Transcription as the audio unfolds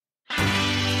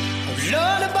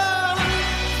Lullaby,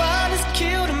 father's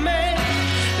killed a man.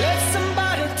 Let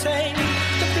somebody take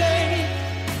the blame.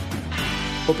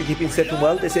 Hope you're keeping safe and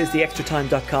well. This is the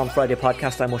extratime.com Friday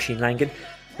podcast. I'm Oisin Langan.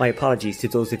 My apologies to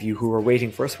those of you who are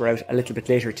waiting for us. We're out a little bit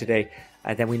later today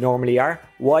than we normally are.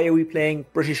 Why are we playing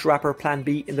British rapper Plan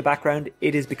B in the background?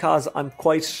 It is because I'm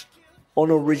quite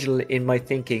unoriginal in my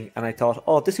thinking, and I thought,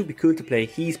 oh, this would be cool to play.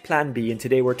 He's Plan B, and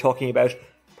today we're talking about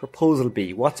Proposal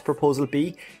B. What's Proposal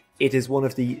B? It is one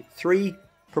of the 3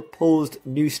 proposed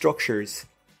new structures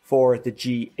for the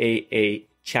GAA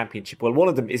Championship. Well, one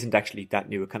of them isn't actually that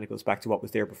new. It kind of goes back to what was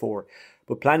there before.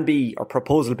 But Plan B, or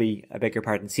Proposal B, I beg your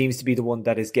pardon, seems to be the one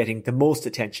that is getting the most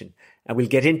attention. And we'll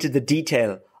get into the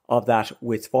detail of that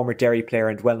with former Derry player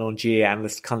and well-known GAA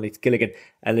analyst Conleith Gilligan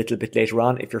a little bit later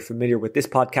on. If you're familiar with this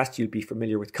podcast, you'll be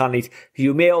familiar with Conleith, who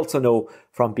you may also know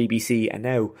from BBC and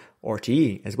now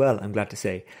RTE as well, I'm glad to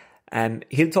say.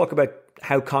 He'll talk about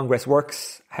how Congress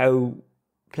works, how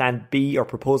Plan B or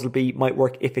Proposal B might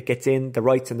work if it gets in, the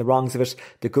rights and the wrongs of it,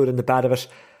 the good and the bad of it.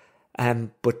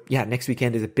 But yeah, next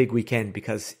weekend is a big weekend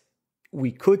because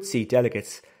we could see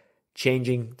delegates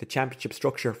changing the championship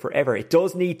structure forever. It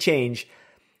does need change.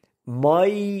 My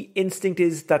instinct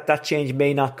is that that change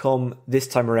may not come this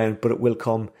time around, but it will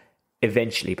come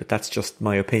eventually. But that's just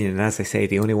my opinion. And as I say,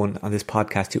 the only one on this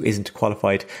podcast who isn't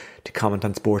qualified to comment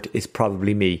on sport is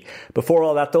probably me. Before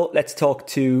all that though, let's talk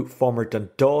to former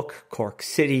Dundalk, Cork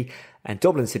City and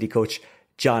Dublin City coach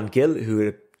John Gill, who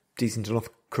had a decent enough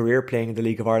career playing in the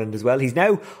League of Ireland as well. He's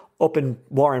now up in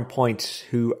Warren Point,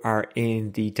 who are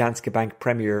in the Danske Bank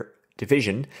Premier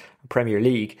Division, Premier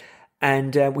League.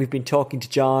 And we've been talking to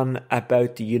John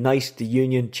about the Unite the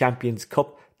Union Champions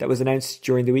Cup that was announced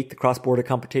during the week, the cross-border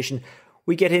competition.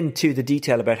 We get into the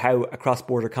detail about how a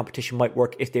cross-border competition might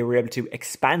work if they were able to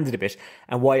expand it a bit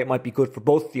and why it might be good for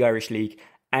both the Irish League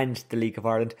and the League of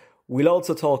Ireland. We'll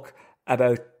also talk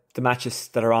about the matches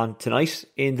that are on tonight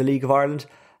in the League of Ireland.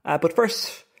 But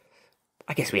first,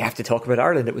 I guess we have to talk about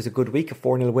Ireland. It was a good week, a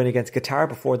 4-0 win against Qatar.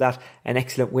 Before that, an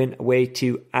excellent win away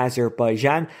to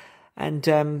Azerbaijan.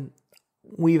 And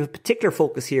we have a particular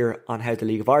focus here on how the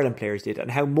League of Ireland players did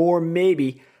and how more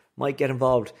maybe might get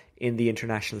involved in the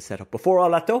international setup. Before all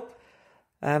that though,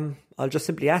 I'll just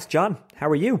simply ask John, how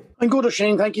are you? I'm good,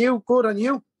 Oisin, thank you. Good, and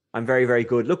you? I'm very, very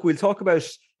good. Look, we'll talk about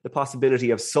the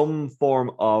possibility of some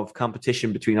form of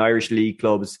competition between Irish League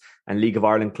clubs and League of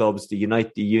Ireland clubs. The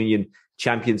Unite the Union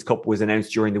Champions Cup was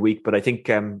announced during the week, but I think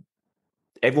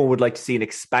everyone would like to see an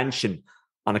expansion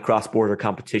on a cross-border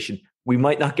competition. We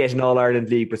might not get an All-Ireland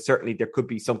League, but certainly there could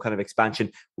be some kind of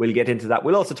expansion. We'll get into that.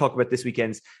 We'll also talk about this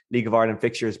weekend's League of Ireland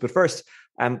fixtures. But first,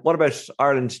 what about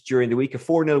Ireland during the week? A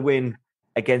 4-0 win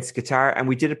against Qatar, and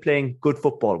we did it playing good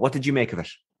football. What did you make of it?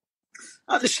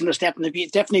 Listen, there's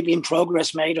definitely been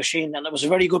progress made, Oisin, and it was a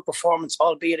very good performance,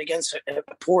 albeit against a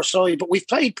poor side. But we've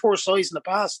played poor sides in the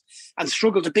past and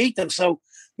struggled to beat them. So,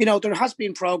 you know, there has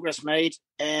been progress made.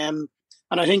 And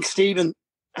I think Stephen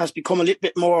has become a little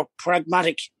bit more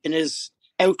pragmatic in his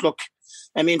outlook.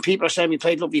 I mean, people are saying we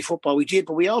played lovely football. We did,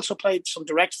 but we also played some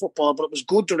direct football, but it was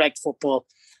good direct football.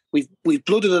 We've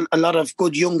blooded a lot of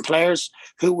good young players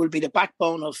who will be the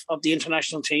backbone of the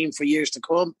international team for years to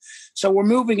come. So we're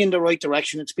moving in the right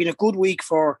direction. It's been a good week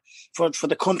for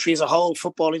the country as a whole,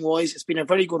 footballing wise. It's been a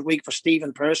very good week for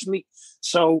Stephen personally.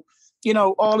 So, you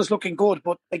know, all is looking good.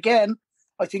 But again,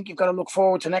 I think you've got to look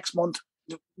forward to next month.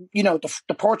 You know,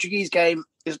 the Portuguese game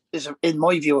is in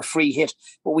my view a free hit,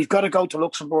 but we've got to go to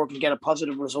Luxembourg and get a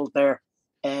positive result there.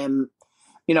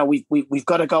 You know, we've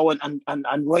got to go and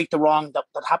right the wrong that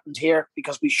happened here,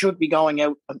 because we should be going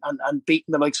out and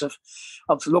beating the likes of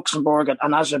Luxembourg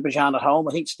and Azerbaijan at home.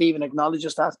 I think Stephen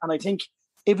acknowledges that, and I think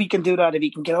if he can do that, if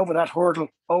he can get over that hurdle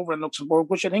over in Luxembourg,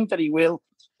 which I think that he will,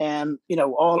 you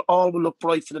know, all will look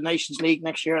bright for the Nations League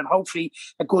next year and hopefully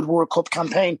a good World Cup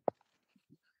campaign.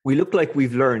 We look like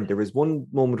we've learned. There was one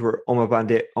moment where Omar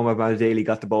Baldeli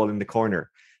got the ball in the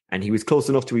corner and he was close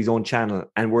enough to his own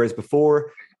channel. And whereas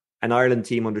before an Ireland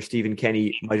team under Stephen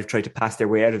Kenny might have tried to pass their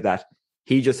way out of that,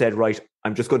 he just said, right,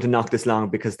 I'm just going to knock this long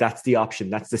because that's the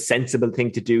option. That's the sensible thing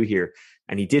to do here.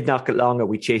 And he did knock it long and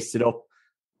we chased it up,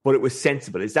 but it was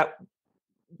sensible. Is that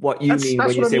what you mean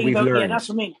when you say we've learned? Yeah, that's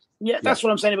what I mean. Yeah, that's what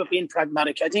I'm saying about being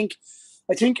pragmatic. I think,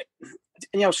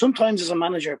 you know, sometimes as a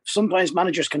manager, sometimes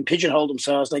managers can pigeonhole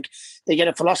themselves. Like they get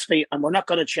a philosophy and we're not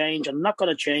going to change. I'm not going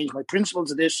to change. My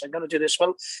principles are this. I'm going to do this.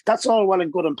 Well, that's all well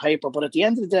and good on paper. But at the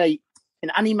end of the day,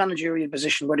 in any managerial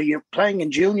position, whether you're playing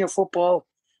in junior football,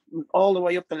 all the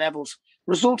way up the levels,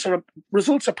 results are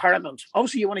paramount.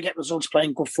 Obviously, you want to get results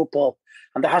playing good football,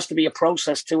 and there has to be a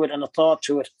process to it and a thought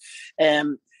to it.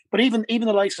 But even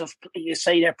the likes of, you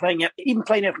say they're playing out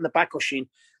from the back, Oisin,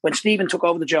 when Stephen took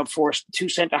over the job for us, the two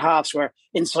centre halves were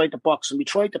inside the box, and we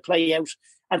tried to play out.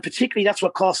 And particularly that's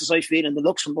what cost us, I feel, in the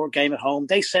Luxembourg game at home.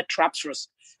 They set traps for us,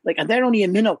 and they're only a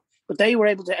minnow, but they were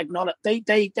able to acknowledge.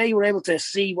 They were able to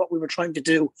see what we were trying to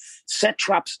do, set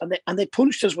traps, and they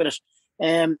punished us with it.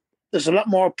 There's a lot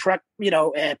more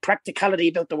practicality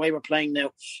about the way we're playing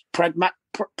now,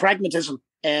 pragmatism.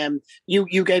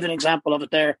 You gave an example of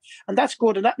it there, and that's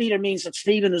good. And that either means that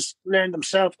Stephen has learned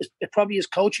himself. Probably his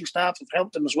coaching staff have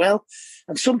helped him as well.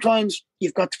 And sometimes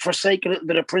you've got to forsake a little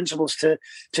bit of principles to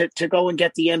go and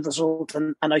get the end result.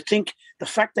 And I think the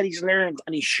fact that he's learned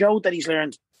and he showed that he's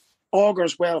learned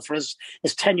augurs well for his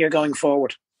tenure going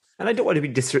forward. And I don't want to be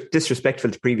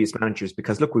disrespectful to previous managers,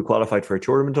 because look, we qualified for a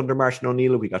tournament under Martin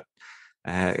O'Neill.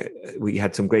 We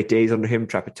had some great days under him.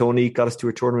 Trapattoni got us to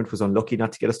a tournament, was unlucky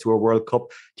not to get us to a World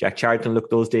Cup. Jack Charlton,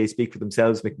 look, those days speak for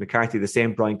themselves. Mick McCarthy, the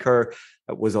same. Brian Kerr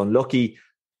was unlucky.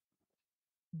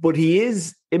 But he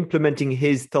is implementing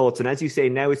his thoughts. And as you say,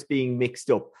 now it's being mixed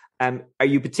up. Are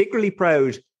you particularly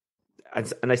proud?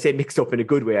 And I say mixed up in a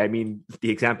good way. I mean,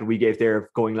 the example we gave there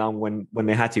of going long when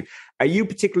they had to. Are you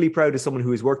particularly proud of someone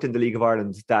who has worked in the League of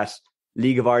Ireland that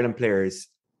League of Ireland players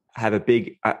have a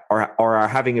big or are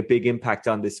having a big impact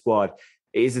on this squad?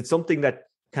 Is it something that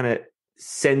kind of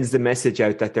sends the message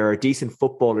out that there are decent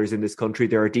footballers in this country,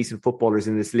 there are decent footballers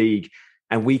in this league,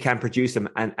 and we can produce them,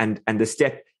 and the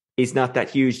step is not that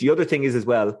huge? The other thing is as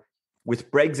well,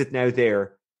 with Brexit now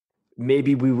there,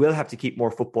 maybe we will have to keep more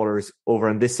footballers over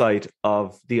on this side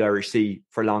of the Irish Sea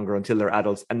for longer until they're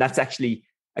adults. And that's actually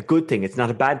a good thing. It's not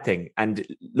a bad thing. And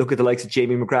look at the likes of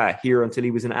Jamie McGrath here until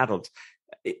he was an adult.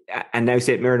 And now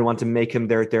St. Mirren want to make him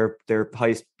their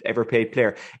highest ever paid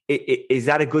player. Is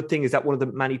that a good thing? Is that one of the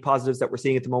many positives that we're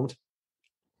seeing at the moment?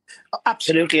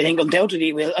 Absolutely. I think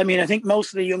undoubtedly will. I mean, I think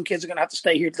most of the young kids are going to have to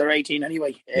stay here till they're 18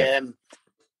 anyway. Yeah.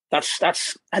 That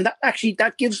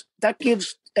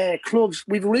gives clubs,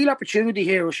 we've a real opportunity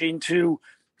here, Oisin, to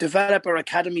develop our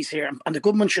academies here, and the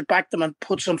government should back them and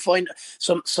put some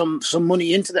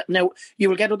money into that. Now, you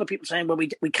will get other people saying, well,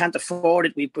 we can't afford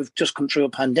it, we've just come through a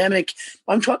pandemic.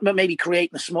 I'm talking about maybe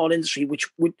creating a small industry which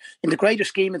would, in the greater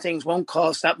scheme of things, won't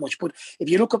cost that much. But if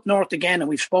you look up north again, and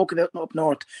we've spoken about up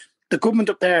north, the government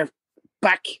up there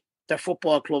back their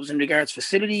football clubs in regards to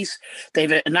facilities. They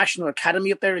have a national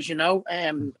academy up there, as you know.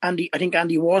 I think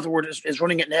Andy Waterworth is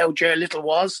running it now. Ger Little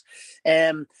was.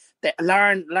 Larne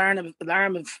and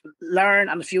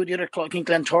a few of the other clubs, I think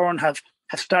Glentoran have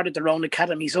started their own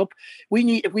academies up.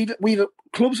 We've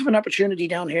clubs have an opportunity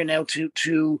down here now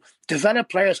to develop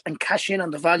players and cash in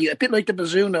on the value, a bit like the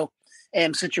Bazzuno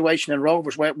situation in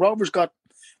Rovers, where Rovers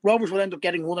will end up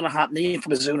getting $1.5 million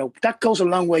from Bazzuno. That goes a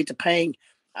long way to paying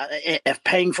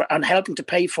for and helping to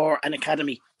pay for an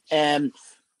academy.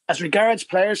 As regards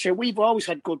players here, we've always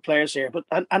had good players here, but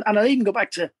and I'll even go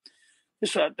back to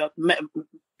this.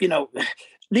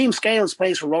 Liam Scales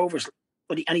plays for Rovers,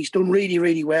 and he's done really,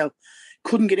 really well.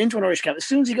 Couldn't get into an Irish camp. As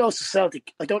soon as he goes to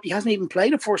Celtic, he hasn't even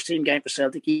played a first team game for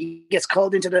Celtic. He gets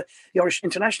called into the Irish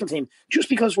international team. Just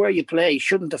because where you play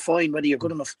shouldn't define whether you're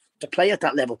good enough to play at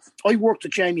that level. I worked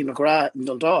with Jamie McGrath in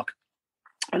Dundalk,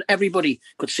 and everybody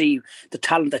could see the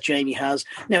talent that Jamie has.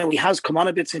 Now, he has come on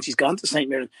a bit since he's gone to St.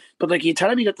 Mirren, but you're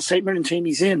telling me that the St. Mirren team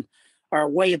he's in are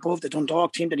way above the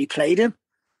Dundalk team that he played in.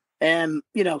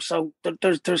 So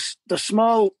there's the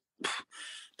small.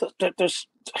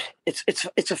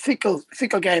 It's a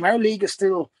fickle game. Our league is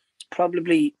still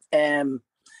probably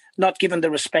not given the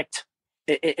respect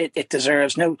it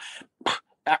deserves. Now,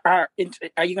 are you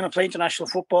going to play international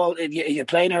football? Are you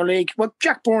playing our league? Well,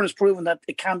 Jack Byrne has proven that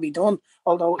it can be done,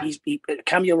 although he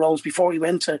cameo roles before he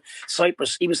went to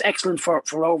Cyprus. He was excellent for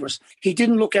Rovers. He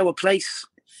didn't look out of place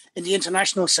in the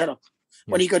international setup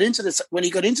when he got into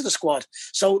the squad.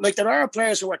 So, there are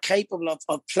players who are capable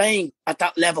of playing at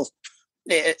that level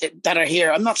that are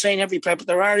here. I'm not saying every player, but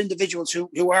there are individuals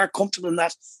who are comfortable in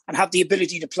that and have the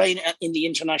ability to play in the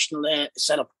international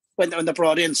setup when they're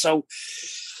brought in. So,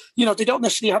 they don't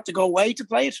necessarily have to go away to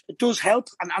play it. It does help.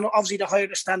 And obviously the higher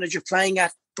the standard you're playing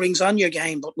at brings on your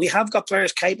game. But we have got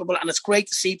players capable, and it's great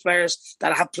to see players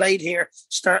that have played here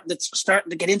starting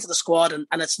to get into the squad. And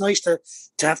it's nice to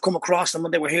have come across them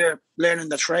when they were here learning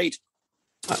the trade.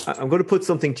 I'm going to put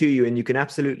something to you, and you can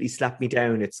absolutely slap me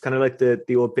down. It's kind of like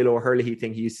the old Bill O'Hurley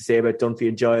thing he used to say about Dunphy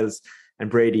and Giles and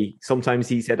Brady. Sometimes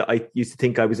he said, I used to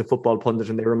think I was a football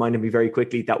pundit, and they reminded me very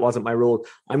quickly that wasn't my role.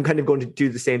 I'm kind of going to do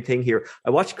the same thing here.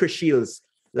 I watched Chris Shields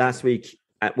last week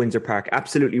at Windsor Park,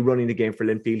 absolutely running the game for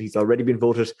Linfield. He's already been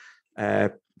voted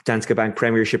Danske Bank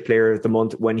Premiership Player of the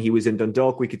Month. When he was in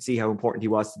Dundalk, we could see how important he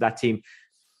was to that team.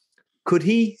 Could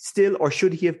he still, or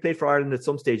should he have played for Ireland at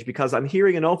some stage? Because I'm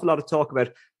hearing an awful lot of talk about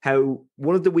how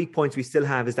one of the weak points we still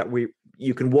have is that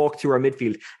you can walk through our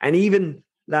midfield. And even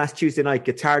last Tuesday night,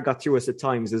 Guitar got through us at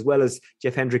times, as well as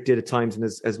Jeff Hendrick did at times, and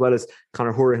as well as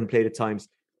Conor Hourihan played at times.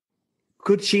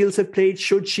 Could Shields have played?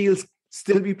 Should Shields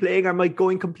still be playing? Or am I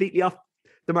going completely off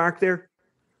the mark there?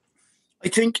 I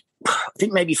think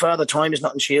maybe Father Time is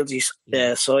not in Shields'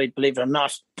 side, believe it or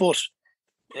not. But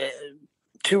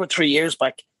 2 or 3 years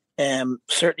back,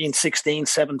 certainly in 16,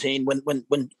 17,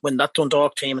 when that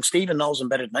Dundalk team, and Stephen knows him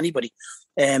better than anybody,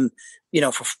 for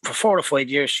 4 or 5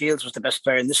 years, Shields was the best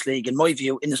player in this league, in my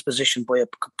view, in his position by a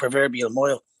proverbial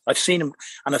mile. I've seen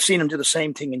him do the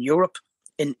same thing in Europe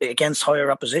against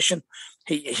higher opposition.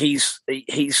 He's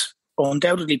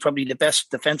undoubtedly probably the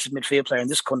best defensive midfield player in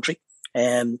this country,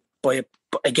 by a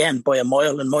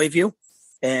mile, in my view.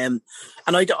 And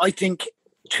I think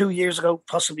 2 years ago,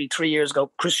 possibly 3 years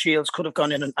ago, Chris Shields could have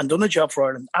gone in and done a job for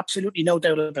Ireland. Absolutely no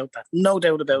doubt about that. No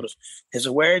doubt about it. His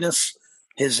awareness,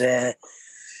 his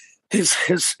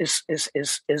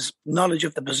knowledge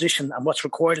of the position and what's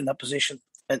required in that position.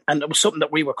 And it was something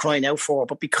that we were crying out for.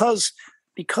 But because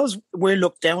we're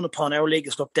looked down upon, our league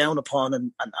is looked down upon,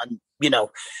 and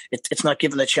it's not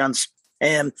given a chance.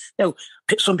 Now,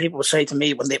 some people will say to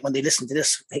me when they listen to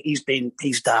this, he's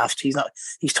daft.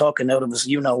 He's talking out of his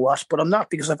what. But I'm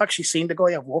not, because I've actually seen the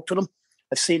guy. I've worked with him.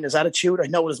 I've seen his attitude. I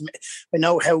know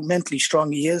how mentally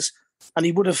strong he is, and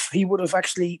he would have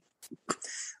actually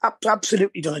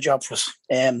absolutely done a job for us.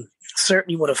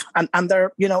 Certainly would have. And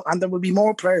there will be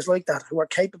more players like that who are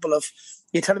capable of.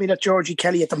 You're telling me that Georgie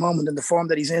Kelly at the moment, in the form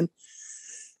that he's in,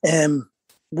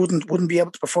 wouldn't be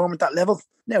able to perform at that level.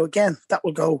 Now again, that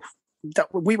will go.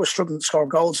 That we were struggling to score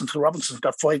goals until Robinson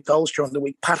got 5 goals during the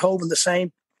week. Pat Hovan the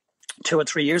same 2 or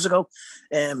 3 years ago,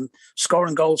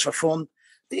 scoring goals for fun.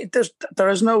 There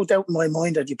is no doubt in my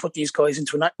mind that you put these guys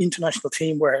into an international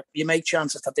team where you make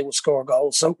chances that they will score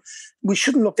goals. So we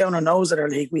shouldn't look down our nose at our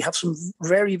league. We have some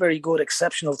very, very good,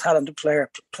 exceptional, talented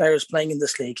players playing in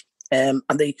this league, and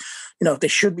they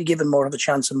should be given more of a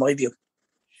chance, in my view.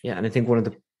 Yeah, and I think one of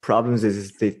the problems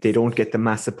is they don't get the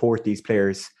mass support, these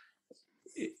players,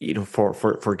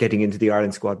 for getting into the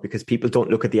Ireland squad, because people don't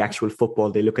look at the actual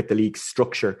football. They look at the league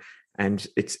structure, and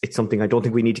it's something I don't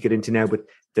think we need to get into now, but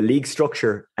the league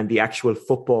structure and the actual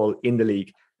football in the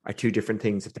league are two different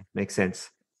things, if that makes sense.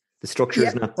 The structure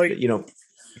is not, I think you know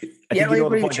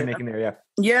the point you're making there,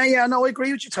 Yeah, no, I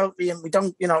agree with you totally, and we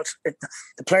don't,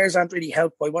 the players aren't really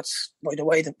helped by the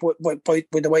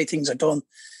way things are done.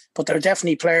 But there are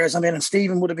definitely players. I mean, and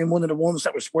Stephen would have been one of the ones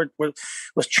that was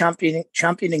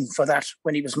championing for that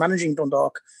when he was managing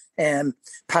Dundalk.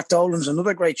 Pat Dolan's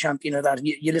another great champion of that.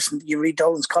 You read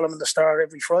Dolan's column in the Star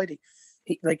every Friday.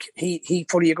 He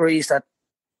fully agrees that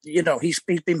he's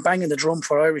been banging the drum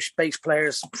for Irish-based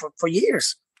players for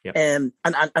years. Yep. And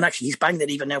actually he's banged it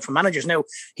even now for managers. Now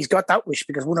he's got that wish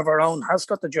because one of our own has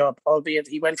got the job, albeit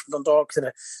he went from Dundalk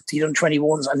to the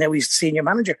under-21s, and now he's the senior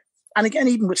manager. And again,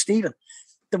 even with Stephen,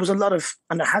 there was a lot of,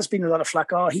 and there has been a lot of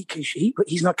flack.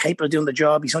 He's not capable of doing the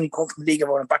job. He's only come from a League of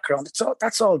Ireland background.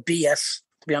 That's all BS,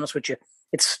 to be honest with you.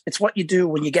 It's what you do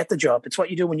when you get the job. It's what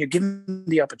you do when you're given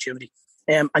the opportunity.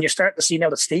 And you're starting to see now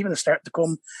that Stephen is starting to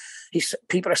come.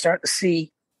 People are starting to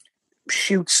see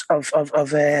shoots of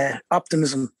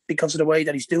optimism because of the way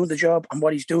that he's doing the job and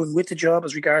what he's doing with the job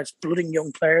as regards blooding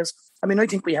young players. I mean, I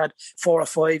think we had 4 or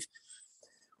 5.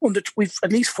 We've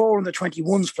at least 4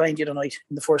 under-21s playing the other night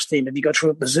in the first team. If you go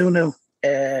through Bazunu,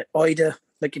 Ida,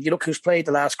 if you look who's played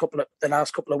the last couple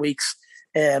of weeks,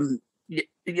 young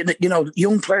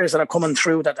players that are coming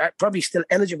through that are probably still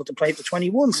eligible to play for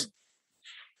 21s.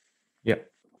 Yeah.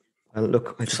 Well,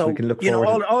 look, I think we can look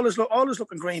forward. All is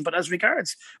looking green. But as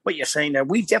regards what you're saying there,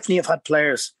 we definitely have had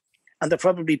players, and there are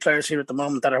probably players here at the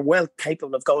moment that are well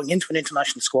capable of going into an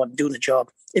international squad and doing the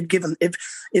job if given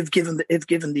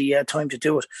the time to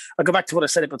do it. I'll go back to what I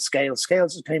said about Scales.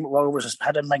 Scales is playing with Rovers, has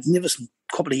had a magnificent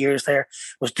couple of years there,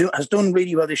 has done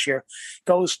really well this year,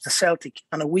 goes to Celtic,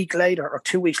 and a week later or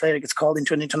 2 weeks later gets called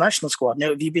into an international squad.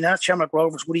 Now, if you've been at Shamrock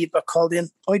Rovers, would he have got called in?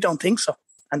 I don't think so.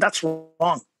 And that's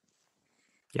wrong.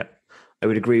 Yeah, I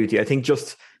would agree with you. I think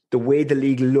just the way the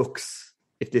league looks,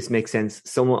 if this makes sense,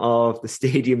 some of the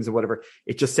stadiums or whatever,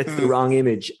 it just sets the wrong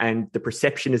image, and the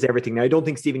perception is everything. Now, I don't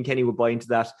think Stephen Kenny would buy into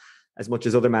that as much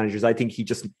as other managers. I think he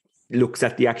just looks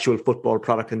at the actual football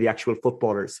product and the actual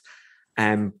footballers.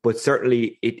 But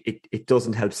certainly it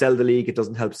doesn't help sell the league. It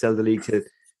doesn't help sell the league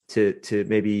to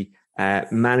maybe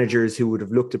managers who would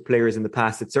have looked at players in the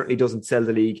past. It certainly doesn't sell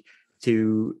the league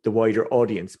to the wider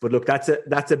audience. But look, that's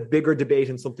a bigger debate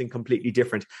and something completely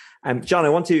different. John, I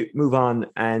want to move on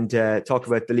and talk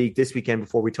about the league this weekend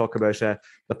before we talk about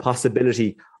the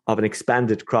possibility of an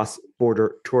expanded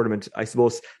cross-border tournament. I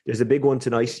suppose there's a big one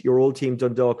tonight. Your old team,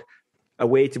 Dundalk,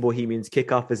 away to Bohemians.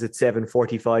 Kickoff is at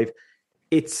 7:45.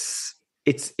 It's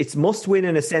must win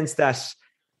in a sense that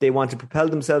they want to propel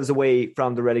themselves away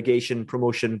from the relegation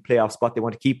promotion playoff spot. They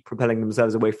want to keep propelling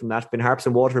themselves away from that. Finn Harps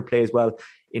and Waterford play as well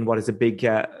in what is a big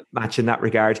match in that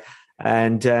regard.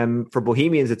 And for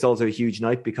Bohemians, it's also a huge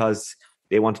night because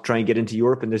they want to try and get into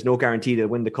Europe, and there's no guarantee they'll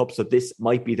win the cup. So this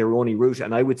might be their only route.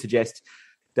 And I would suggest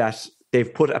that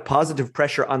they've put a positive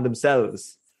pressure on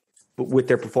themselves with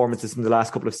their performances in the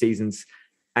last couple of seasons,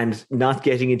 and not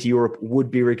getting into Europe would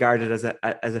be regarded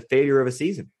as a failure of a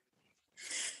season.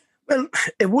 Well,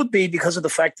 it would be because of the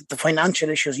fact that the financial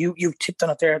issues, you've tipped on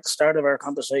it there at the start of our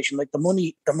conversation, like the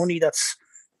money that's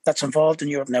involved in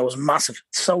Europe now is massive.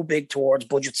 It's so big towards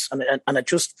budgets, and it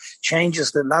just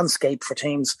changes the landscape for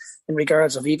teams in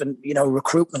regards of even,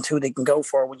 recruitment, who they can go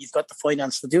for when you've got the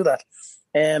finance to do that.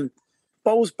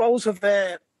 Bows have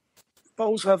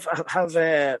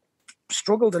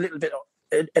struggled a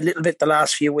little bit the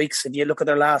last few weeks. If you look at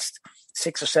their last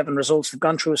 6 or 7 results, they've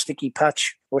gone through a sticky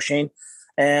patch, Oisin.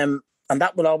 And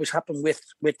that will always happen with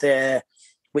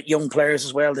young players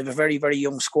as well. They have a very, very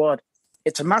young squad.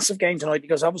 It's a massive game tonight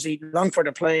because obviously Longford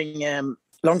are playing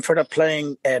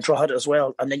Drogheda as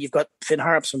well, and then you've got Finn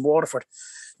Harps and Waterford.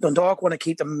 Dundalk want to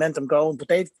keep the momentum going, but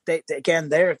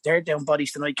they're down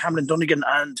bodies tonight. Cameron Dunnigan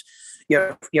and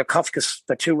your Kafkas,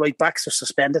 the 2 right backs, are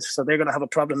suspended, so they're going to have a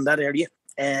problem in that area.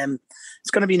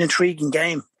 It's going to be an intriguing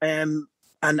game. And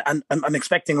I'm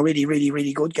expecting a really, really,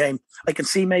 really good game. I can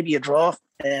see maybe a draw,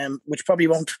 which probably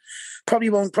will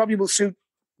suit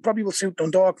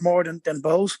Dundalk more than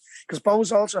Bows, because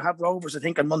Bows also have Rovers, I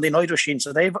think, on Monday night, Oisin,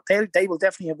 so they will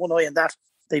definitely have one eye on that.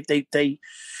 They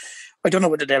I don't know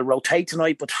whether they'll rotate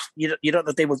tonight, but you don't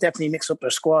know, they will definitely mix up their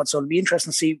squad. So it'll be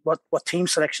interesting to see what team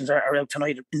selections are out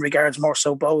tonight in regards more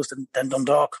so Bows than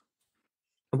Dundalk.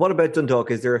 And what about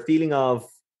Dundalk? Is there a feeling of,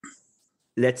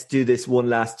 let's do this one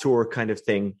last tour kind of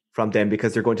thing from them,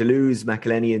 because they're going to lose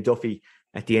McElhenney and Duffy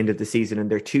at the end of the season,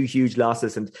 and they're 2 huge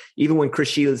losses? And even when Chris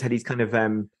Shields had his kind of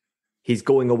he's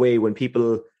going away, when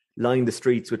people line the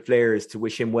streets with flares to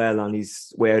wish him well on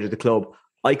his way out of the club,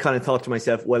 I kind of thought to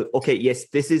myself, well, okay, yes,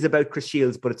 this is about Chris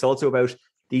Shields, but it's also about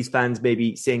these fans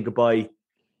maybe saying goodbye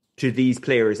to these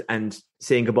players and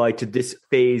saying goodbye to this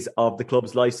phase of the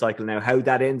club's life cycle. Now, how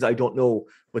that ends, I don't know,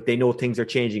 but they know things are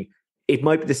changing. It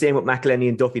might be the same with McElhenney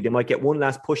and Duffy. They might get one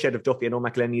last push out of Duffy. I know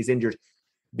McElhenney is injured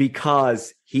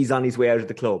because he's on his way out of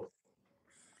the club.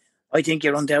 I think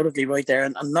you're undoubtedly right there,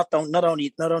 and not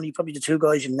only probably the 2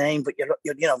 guys you named, but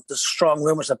there's strong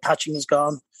rumours that Patching is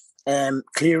gone.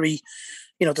 Cleary,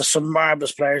 there's some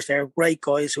marvellous players there, great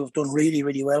guys who have done really,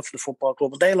 really well for the football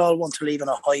club, and they'll all want to leave on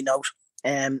a high note.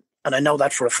 And I know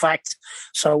that for a fact.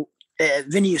 So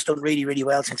Vinny has done really, really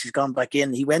well since he's gone back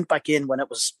in. He went back in when it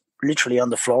was literally on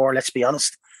the floor, let's be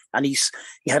honest. And he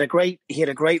had a great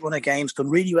run of games, done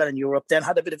really well in Europe, then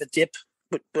had a bit of a dip,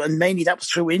 but mainly that was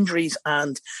through injuries,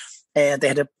 and they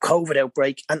had a COVID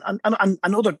outbreak and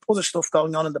other stuff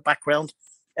going on in the background.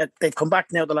 They've come back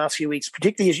now the last few weeks,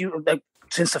 particularly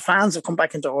since the fans have come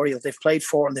back into Oriel. They've played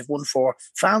 4 and they've won 4.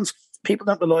 Fans, people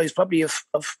don't realise probably of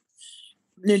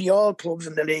nearly all clubs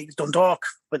in the league, Dundalk,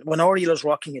 when Oriel is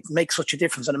rocking, it makes such a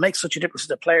difference. And it makes such a difference to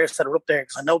the players that are up there,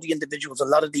 because I know a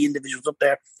lot of the individuals up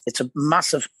there, it's a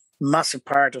massive, massive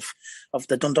part of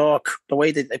the Dundalk, the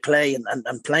way that they play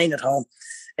and playing at home.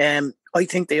 I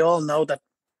think they all know that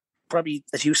probably,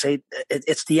 as you say,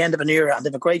 it's the end of an era, and they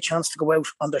have a great chance to go out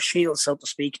on their shield, so to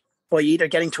speak, by either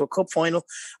getting to a cup final.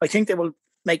 I think they will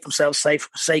make themselves safe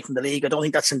in the league. I don't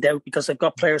think that's in doubt, because they've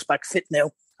got players back fit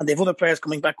now, and they've other players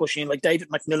coming back, Oisin, like David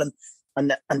McMillan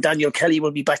and Daniel Kelly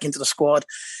will be back into the squad.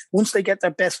 Once they get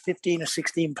their best 15 or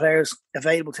 16 players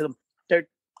available to them,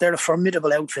 they're a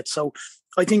formidable outfit. So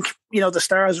I think, the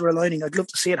stars are aligning. I'd love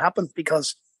to see it happen,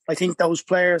 because I think those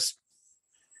players,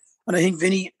 and I think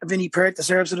Vinny Perth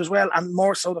deserves it as well, and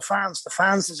more so the fans. The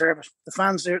fans deserve it. The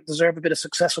fans deserve a bit of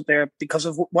success up there because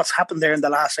of what's happened there in the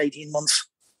last 18 months.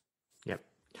 Yeah.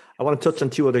 I want to touch on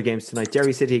 2 other games tonight.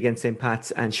 Derry City against St. Pat's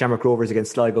and Shamrock Rovers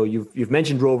against Sligo. You've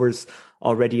mentioned Rovers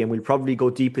already, and we'll probably go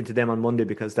deep into them on Monday,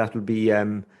 because that will be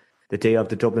the day of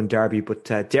the Dublin Derby. But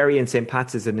Derry and St.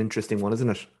 Pat's is an interesting one, isn't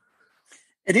it?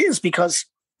 It is, because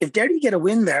if Derry get a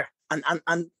win there, and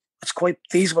it's quite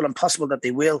feasible and possible that they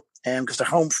will, because their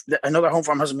home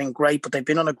form hasn't been great, but they've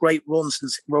been on a great run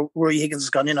since Rory Higgins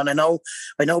has gone in, and I know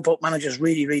both managers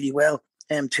really, really well.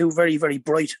 Two very, very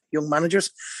bright young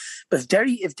managers. But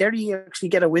if Derry actually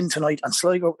get a win tonight and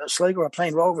Sligo are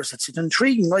playing Rovers, it's an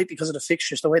intriguing night because of the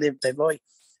fixtures, the way they lie.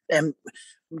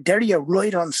 Derry are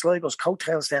right on Sligo's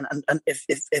coattails then, and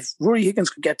if Rory Higgins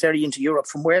could get Derry into Europe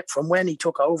from when he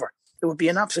took over, it would be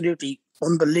an absolutely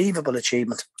unbelievable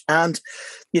achievement. And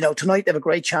tonight they have a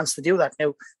great chance to do that.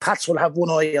 Now Pats will have one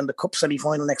eye on the Cup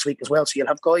semi-final next week as well, so you'll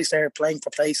have guys there playing for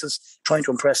places, trying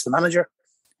to impress the manager.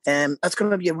 That's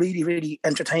going to be a really, really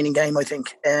entertaining game, I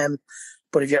think.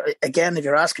 But if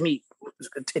you're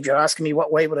asking me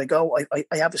what way would I go,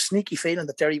 I have a sneaky feeling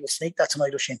that Derry will sneak that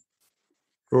tonight, Oisin.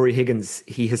 Rory Higgins,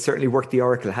 he has certainly worked the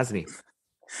oracle, hasn't he?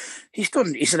 He's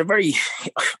had a very,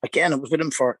 again, I was with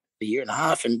him for a year and a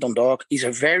half in Dundalk. He's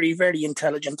a very, very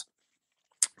intelligent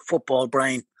football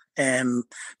brain,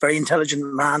 very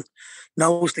intelligent man,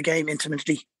 knows the game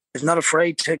intimately, is not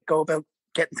afraid to go about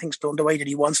getting things done the way that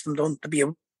he wants them done.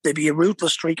 There'd be a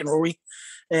ruthless streak in Rory.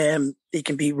 He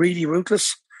can be really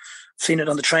ruthless. Seen it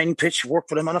on the training pitch,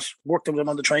 worked with him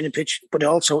on the training pitch, but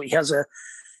also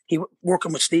he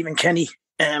working with Stephen Kenny,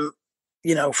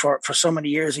 for so many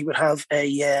years, he would have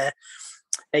a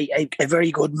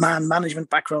very good man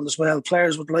management background as well.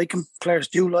 Players would like him. Players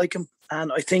do like him.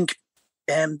 And I think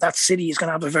that city is going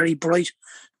to have a very bright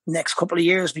next couple of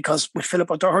years, because with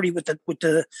Philip O'Doherty, with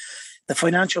the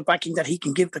financial backing that he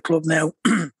can give the club now,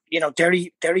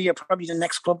 Derry are probably the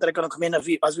next club that are going to come in. As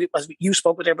you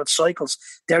spoke with there about cycles,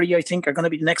 Derry, I think, are going to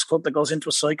be the next club that goes into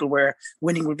a cycle where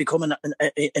winning will become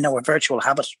a virtual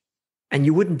habit. And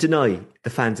you wouldn't deny the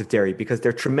fans of Derry, because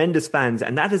they're tremendous fans,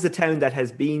 and that is a town that has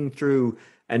been through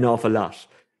an awful lot.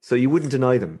 So you wouldn't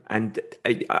deny them. And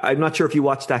I'm not sure if you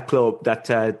watched that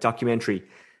documentary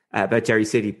about Derry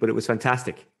City, but it was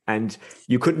fantastic. And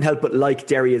you couldn't help but like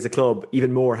Derry as a club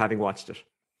even more having watched it.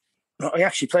 I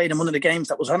actually played in one of the games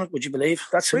that was on it, would you believe?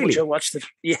 That's how much I watched it.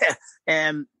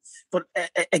 Yeah. But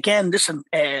again, listen,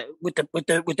 with the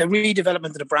redevelopment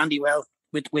of the Brandywell,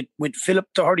 with Philip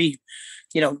Doherty,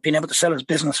 being able to sell his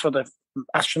business for the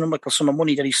astronomical sum of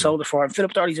money that he sold it for. And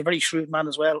Philip Doherty's a very shrewd man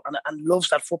as well, and loves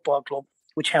that football club,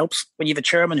 which helps when you have a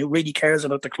chairman who really cares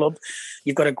about the club.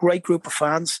 You've got a great group of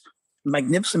fans,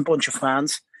 magnificent bunch of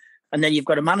fans. And then you've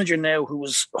got a manager now who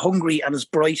is hungry and is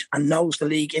bright and knows the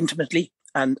league intimately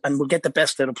and will get the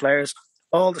best out of players.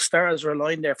 All the stars are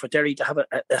aligned there for Derry to have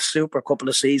a super couple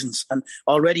of seasons. And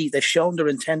already they've shown their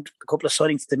intent. A couple of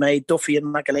signings they made, Duffy and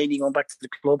McElhaney going back to the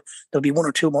club. There'll be one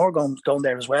or two more going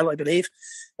there as well, I believe.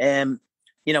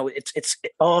 It's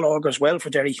all augurs well for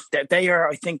Derry. They are,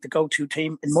 I think, the go-to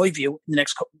team, in my view,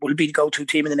 will be the go-to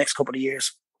team in the next couple of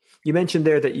years. You mentioned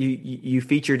there that you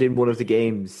featured in one of the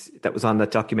games that was on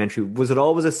that documentary. Was it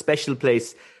always a special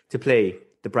place to play,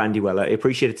 the Brandywell? I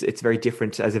appreciate it's very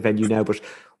different as a venue now, but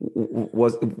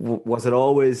was it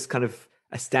always kind of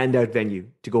a standout venue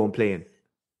to go and play in?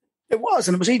 It was,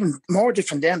 and it was even more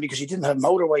different then because you didn't have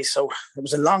motorways, so it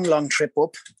was a long, long trip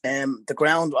up. The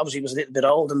ground obviously was a little bit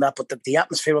old and that, but the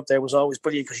atmosphere up there was always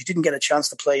brilliant because you didn't get a chance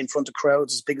to play in front of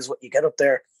crowds as big as what you get up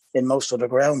there in most other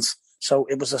grounds. So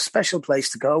it was a special place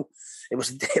to go. It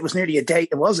was nearly a day.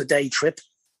 It was a day trip,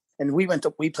 and we went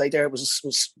up. We played there. It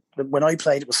was when I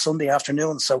played. It was Sunday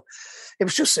afternoon. So it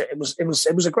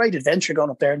was a great adventure going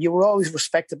up there. And you were always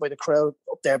respected by the crowd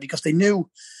up there because they knew,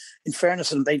 in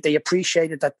fairness, and they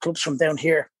appreciated that clubs from down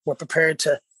here were prepared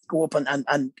to go up and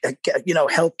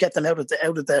help get them out of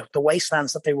the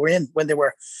wastelands that they were in when they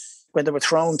were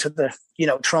thrown to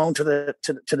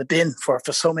the bin for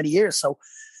so many years. So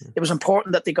it was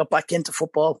important that they got back into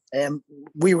football.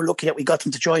 We were lucky that we got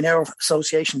them to join our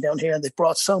association down here, and they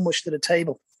brought so much to the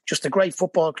table. Just a great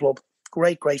football club.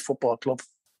 Great football club.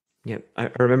 Yeah,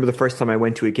 I remember the first time I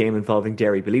went to a game involving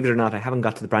Derry. Believe it or not, I haven't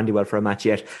got to the Brandywell for a match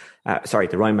yet.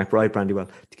 The Ryan McBride Brandywell,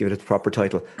 to give it its proper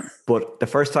title. But the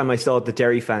first time I saw the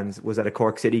Derry fans was at a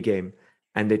Cork City game.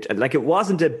 And it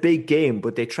wasn't a big game,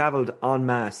 but they travelled en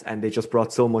masse and they just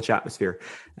brought so much atmosphere.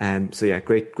 So yeah,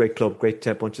 great club,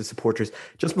 great bunch of supporters.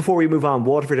 Just before we move on,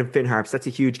 Waterford and Finn Harps, that's a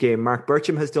huge game. Mark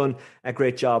Bircham has done a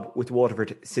great job with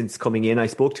Waterford since coming in. I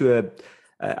spoke to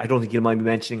I don't think you'll mind me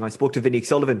mentioning, I spoke to Vinnie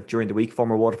Sullivan during the week,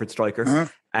 former Waterford striker,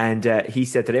 and he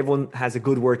said that everyone has a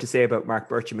good word to say about Mark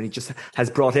Bircham, and he just has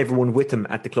brought everyone with him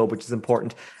at the club, which is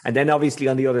important. And then obviously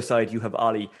on the other side, you have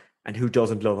Ollie, and who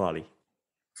doesn't love Ollie?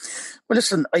 Well,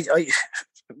 listen,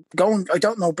 I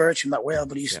don't know Bircham that well,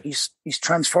 but he's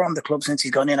transformed the club since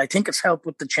he's gone in. I think it's helped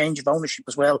with the change of ownership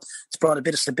as well. It's brought a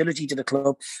bit of stability to the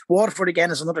club. Waterford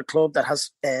again is another club that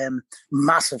has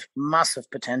massive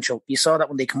potential. You saw that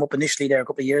when they come up initially there a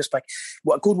couple of years back.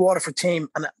 What a good Waterford team,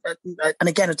 and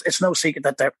again, it's no secret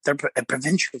that they're a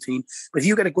provincial team. But if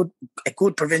you get a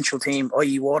good provincial team,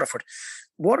 i.e. Waterford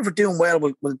doing well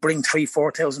will bring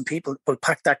 3,000-4,000 people. Will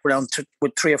pack that ground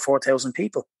with 3,000 or 4,000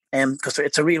 people. Because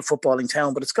it's a real footballing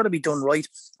town, but it's got to be done right.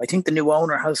 I think the new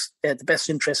owner has the best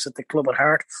interests of the club at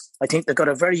heart. I think they've got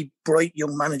a very bright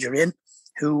young manager in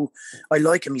who I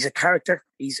like him. He's a character.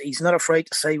 He's not afraid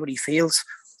to say what he feels.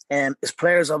 His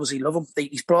players obviously love him.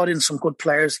 He's brought in some good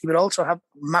players. He would also have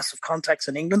massive contacts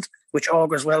in England, which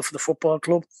augurs well for the football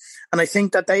club. And I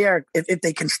think that they are, if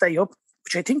they can stay up,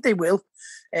 which I think they will,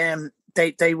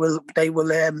 they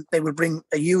will bring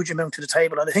a huge amount to the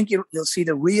table. And I think you'll see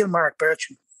the real Mark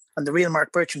Bircham and the real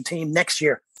Mark Bircham team next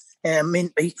year. They're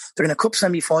in a cup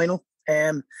semi-final.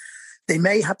 They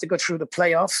may have to go through the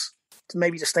playoffs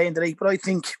to stay in the league. But I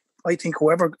think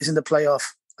whoever is in the playoff,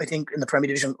 I think in the Premier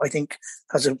Division, I think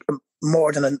has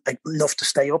more than enough to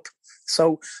stay up.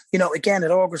 So, again,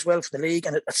 it augurs well for the league,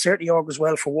 and it certainly augurs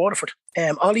well for Waterford.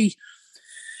 Ollie,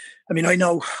 I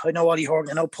know Ollie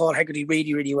Horgan, I know Paul Hegarty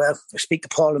really, really well. I speak to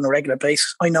Paul on a regular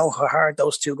basis. I know how hard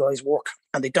those two guys work,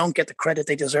 and they don't get the credit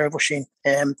they deserve, Oisin.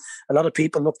 A lot of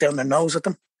people look down their nose at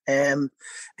them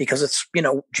because it's,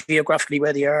 geographically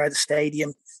where they are, the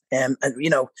stadium, and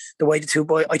the way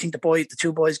the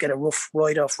two boys get a rough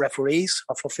ride off referees,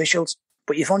 off officials.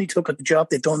 But you've only to look at the job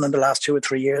they've done in the last 2 or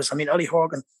 3 years. Ollie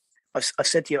Horgan, I've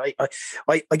said to you,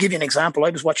 I give you an example. I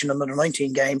was watching an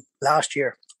under-19 game last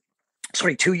year.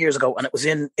 2 years ago, and it was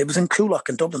in Coolock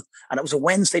in Dublin, and it was a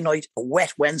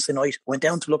wet Wednesday night. I went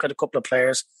down to look at a couple of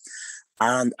players,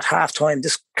 and at half time,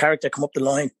 this character come up the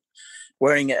line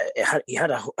wearing he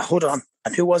had a hood on,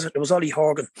 and who was it? It was Ollie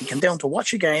Horgan. He came down to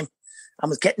watch a game and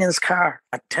was getting in his car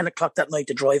at 10 o'clock that night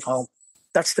to drive home.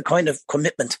 That's the kind of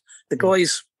commitment. The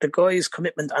guys'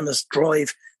 commitment and his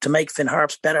drive to make Finn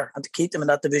Harps better and to keep them in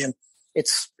that division.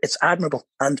 It's admirable.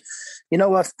 And you know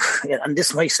what? And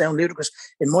this might sound ludicrous.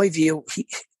 In my view,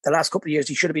 the last couple of years,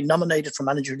 he should have been nominated for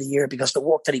Manager of the Year because the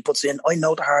work that he puts in. I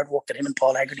know the hard work that him and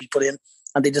Paul Hegarty put in,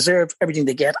 and they deserve everything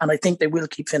they get. And I think they will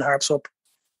keep Finn Harps up.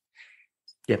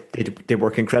 Yeah, they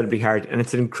work incredibly hard. And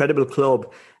it's an incredible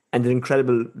club and an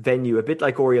incredible venue. A bit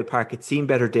like Oriel Park. It's seen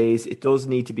better days. It does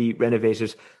need to be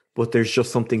renovated, but there's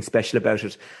just something special about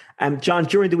it. John,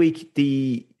 during the week,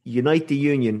 the Unite the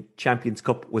Union Champions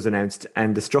Cup was announced,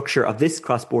 and the structure of this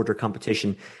cross-border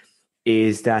competition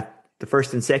is that the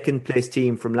first and second place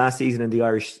team from last season in the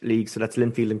Irish League, so that's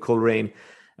Linfield and Coleraine,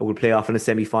 will play off in a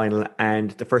semi-final,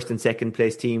 and the first and second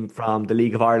place team from the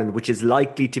League of Ireland, which is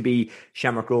likely to be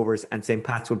Shamrock Rovers and St.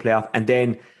 Pat's, will play off, and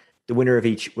then the winner of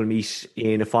each will meet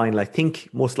in a final, I think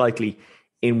most likely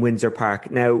in Windsor Park.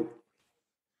 Now,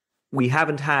 we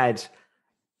haven't had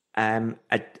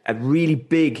a really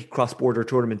big cross-border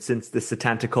tournament since the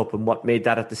Setanta Cup, and what made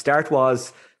that at the start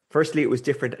was, firstly, it was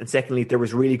different, and secondly, there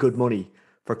was really good money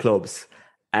for clubs.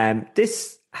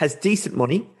 This has decent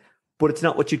money, but it's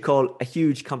not what you'd call a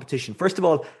huge competition. First of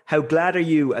all, how glad are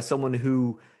you, as someone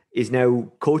who is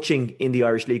now coaching in the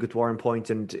Irish League with Warren Point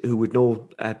and who would know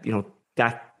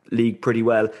that league pretty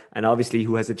well, and obviously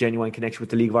who has a genuine connection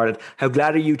with the League of Ireland, how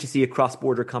glad are you to see a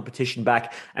cross-border competition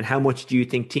back, and how much do you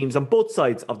think teams on both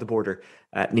sides of the border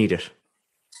need it?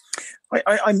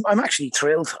 I'm actually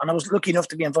thrilled, and I was lucky enough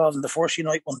to be involved in the first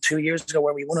Unite one 2 years ago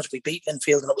where we won it. We beat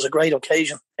Linfield, and it was a great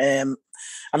occasion. And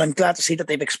I'm glad to see that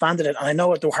they've expanded it. And I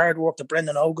know the hard work that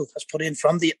Brendan Ogle has put in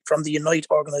from the Unite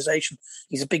organisation.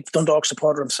 He's a big Dundalk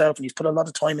supporter himself, and he's put a lot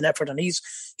of time and effort, and he's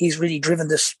really driven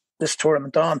this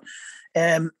tournament on.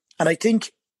 And I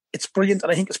think it's brilliant,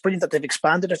 and I think it's brilliant that they've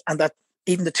expanded it, and that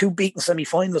even the two beaten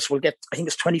semi-finalists will get, I think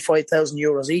it's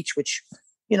 €25,000 each, which,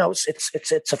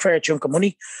 it's a fair chunk of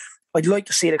money. I'd like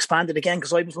to see it expanded again,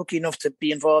 because I was lucky enough to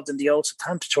be involved in the old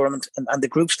Setanta tournament and the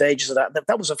group stages of that.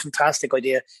 That was a fantastic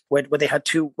idea where they had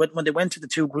when they went to the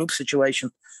two group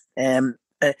situation. I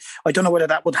don't know whether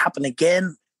that would happen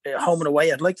again, home and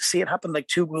away. I'd like to see it happen like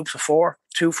two groups of four,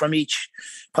 two from each,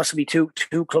 possibly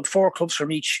four clubs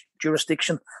from each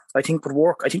jurisdiction. I think would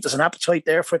work. I think there's an appetite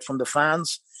there for it from the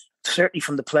fans, certainly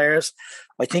from the players.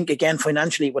 I think again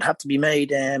financially it would have to be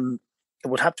made. It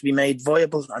would have to be made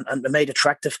viable and made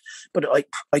attractive. But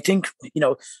I think,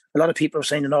 a lot of people are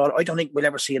saying I don't think we'll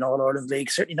ever see an All-Ireland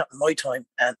League, certainly not in my time.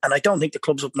 And I don't think the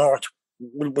clubs up north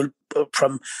will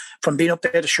from being up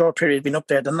there, the short period being up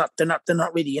there, they're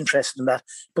not really interested in that.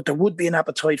 But there would be an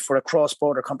appetite for a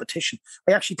cross-border competition.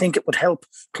 I actually think it would help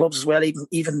clubs as well,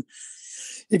 even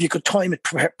if you could time it,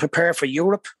 prepare for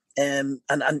Europe. And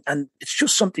it's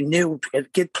just something new.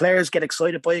 Players get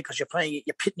excited by it because you're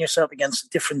pitting yourself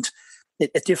against different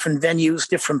venues,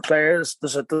 different players.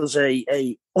 There's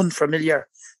a unfamiliar,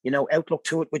 outlook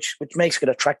to it, which makes it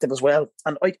attractive as well.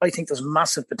 And I think there's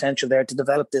massive potential there to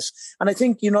develop this. And I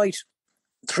think Unite,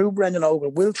 through Brendan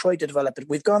Ogle, will try to develop it.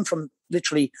 We've gone from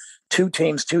literally 2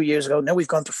 teams 2 years ago. Now we've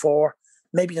gone to 4.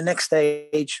 Maybe the next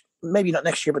stage, maybe not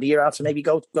next year, but the year after, maybe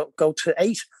go to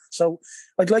 8. So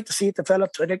I'd like to see it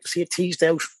developed. I'd like to see it teased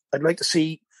out. I'd like to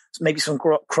see maybe some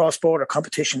cross-border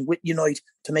competition with Unite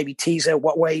to maybe tease out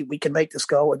what way we can make this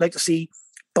go. I'd like to see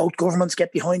both governments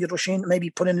get behind it, Oisin, maybe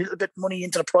put in a little bit of money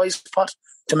into the prize pot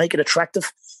to make it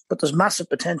attractive. But there's massive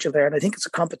potential there, and I think it's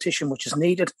a competition which is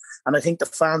needed, and I think the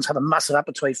fans have a massive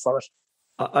appetite for it.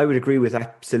 I would agree with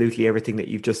absolutely everything that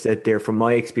you've just said there. From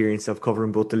my experience of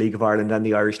covering both the League of Ireland and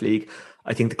the Irish League,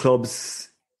 I think the clubs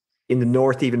in the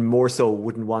north even more so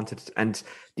wouldn't want it. And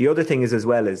the other thing is as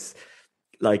well is,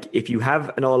 like, if you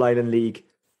have an all-Ireland league,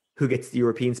 who gets the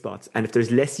European spots? And if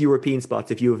there's less European spots,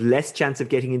 if you have less chance of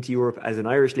getting into Europe as an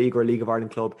Irish league or a League of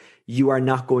Ireland club, you are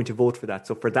not going to vote for that.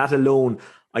 So for that alone,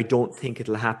 I don't think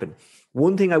it'll happen.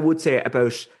 One thing I would say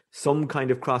about some kind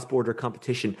of cross-border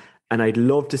competition, and I'd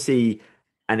love to see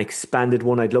an expanded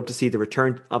one, I'd love to see the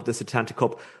return of the Setanta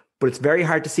Cup, but it's very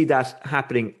hard to see that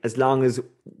happening as long as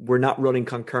we're not running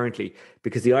concurrently,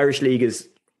 because the Irish League is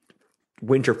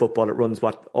winter football. It runs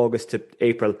August to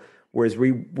April, whereas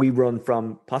we run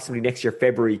from possibly next year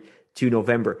February to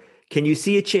November. Can you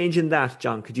see a change in that,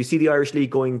 John? Could you see the Irish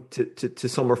League going to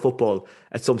summer football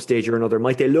at some stage or another?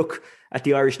 Might they look at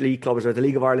the Irish League clubs or the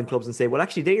League of Ireland clubs and say, well,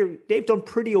 actually they've done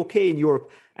pretty okay in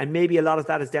Europe, and maybe a lot of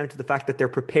that is down to the fact that they're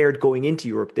prepared going into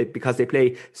Europe because they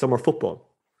play summer football?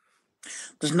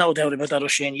 There's no doubt about that,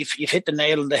 Oisin. You've hit the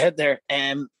nail on the head there.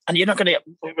 And you're not going to,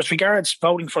 with regards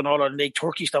voting for an All-Ireland League,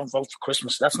 turkeys don't vote for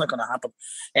Christmas. That's not going to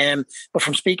happen. But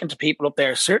from speaking to people up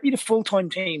there, certainly the full-time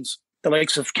teams, the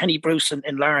likes of Kenny Bruce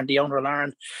in Larne, the owner of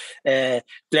Larne,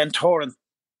 Glenn Toran,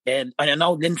 and I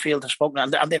know Linfield have spoken,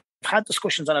 and they've had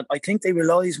discussions on it. I think they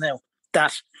realise now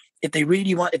that if they're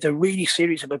really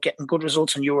serious about getting good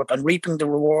results in Europe and reaping the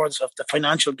rewards of the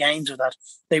financial gains of that,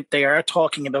 they are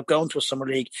talking about going to a summer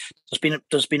league.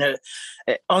 There's been a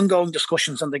ongoing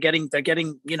discussions, and they're getting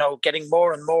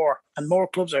more and more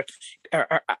clubs are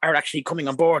actually coming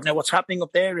on board. Now, what's happening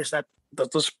up there is that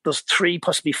there's 3,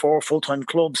 possibly 4 full-time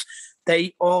clubs.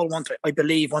 They all want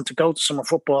to go to summer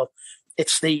football.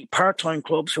 It's the part-time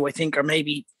clubs who I think are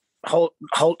maybe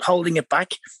holding it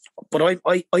back. But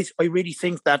I really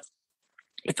think that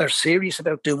if they're serious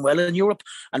about doing well in Europe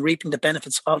and reaping the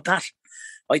benefits of that,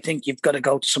 I think you've got to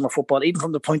go to summer football, even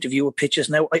from the point of view of pitches.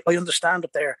 Now, I understand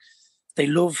up there, they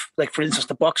love, like, for instance,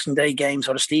 the Boxing Day games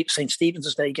or the St.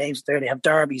 Stephen's Day games there. They have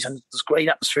derbies and there's great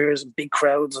atmospheres and big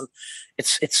crowds, and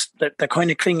they're kind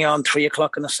of clinging on 3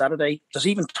 o'clock on a Saturday. There's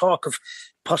even talk of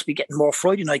possibly getting more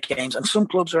Friday night games, and some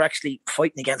clubs are actually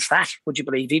fighting against that, would you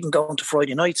believe, even going to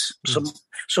Friday nights.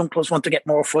 Some clubs want to get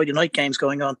more Friday night games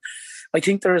going on. I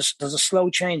think there's a slow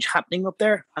change happening up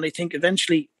there, and I think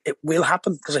eventually it will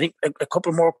happen, because I think a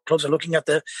couple more clubs are looking at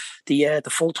the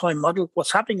full-time model.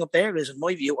 What's happening up there is, in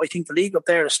my view, I think the league up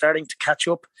there is starting to catch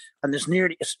up, and there's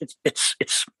nearly it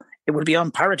will be on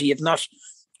parity, if not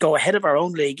go ahead of our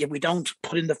own league, if we don't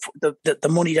put in the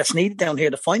money that's needed down here,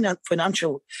 the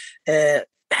financial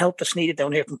help that's needed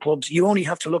down here from clubs. You only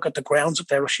have to look at the grounds up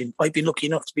there, Oisin. I've been lucky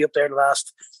enough to be up there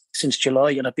since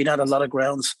July, and I've been at a lot of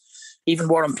grounds. Even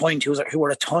Warren Point, who are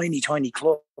a tiny, tiny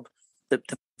club, the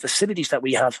facilities that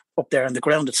we have up there and the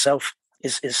ground itself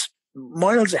is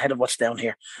miles ahead of what's down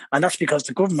here. And that's because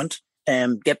the government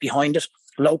get behind it,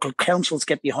 local councils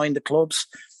get behind the clubs,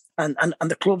 and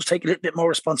the clubs take a little bit more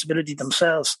responsibility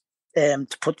themselves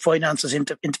to put finances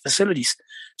into facilities.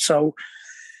 So,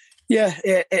 yeah,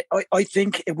 I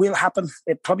think it will happen.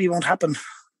 It probably won't happen,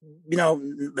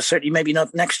 certainly maybe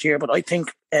not next year, but I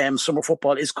think summer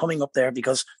football is coming up there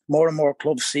because more and more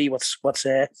clubs see what's.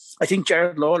 I think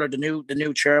Gerard Lawler, the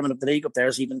new chairman of the league up there,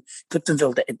 is even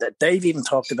Cliftonville. They've even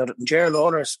talked about it, and Gerard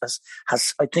Lawler has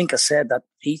said that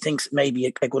he thinks it may be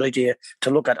a good idea to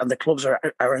look at, and the clubs are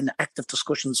in active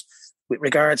discussions with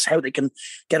regards how they can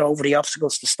get over the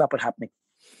obstacles to stop it happening.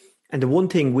 And the one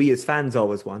thing we as fans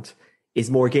always want is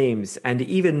more games. And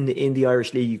even in the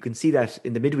Irish League, you can see that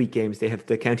in the midweek games, they have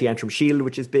the County Antrim Shield,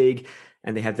 which is big,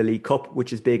 and they have the League Cup,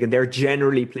 which is big, and they're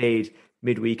generally played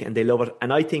midweek, and they love it.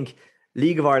 And I think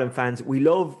League of Ireland fans, we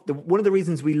love one of the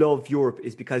reasons we love Europe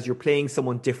is because you're playing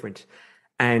someone different,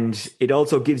 and it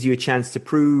also gives you a chance to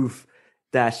prove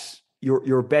that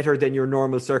you're better than your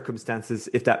normal circumstances,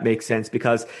 if that makes sense.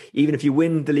 Because even if you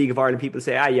win the League of Ireland, people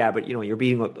say, yeah, but you're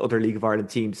beating other League of Ireland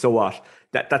teams, so what?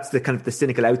 That's the kind of the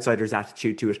cynical outsider's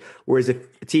attitude to it. Whereas if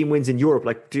a team wins in Europe,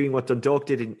 like doing what Dundalk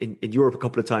did in Europe a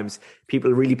couple of times,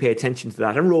 people really pay attention to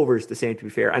that. And Rovers the same, to be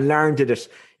fair. And Larne did it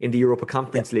in the Europa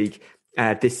Conference League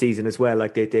this season as well.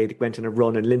 Like they went on a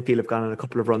run, and Linfield have gone on a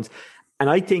couple of runs.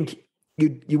 And I think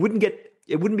you wouldn't get,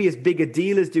 it wouldn't be as big a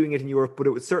deal as doing it in Europe, but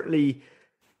it would certainly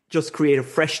just create a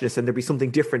freshness, and there'd be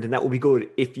something different, and that would be good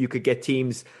if you could get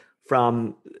teams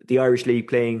from the Irish League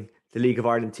playing the League of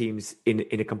Ireland teams in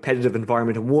a competitive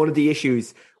environment. And one of the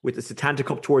issues with the Setanta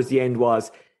Cup towards the end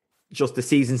was just the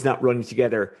seasons not running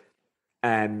together.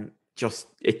 It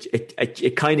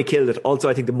kind of killed it. Also,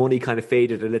 I think the money kind of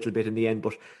faded a little bit in the end,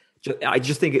 but I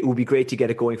just think it would be great to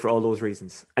get it going for all those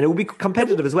reasons. And it would be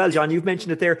competitive as well, John. You've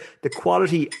mentioned it there. The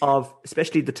quality of,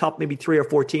 especially the top maybe 3 or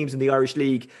 4 teams in the Irish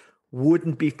League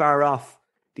wouldn't be far off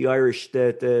the Irish,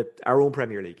 our own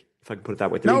Premier League, if I can put it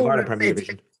that way. The League of Ireland Premier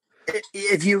Division.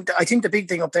 I think the big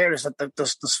thing up there is that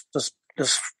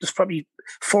there's probably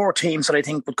 4 teams that I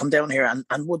think would come down here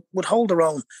and would hold their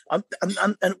own, and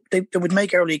they would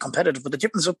make our league competitive. But the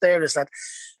difference up there is that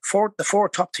the 4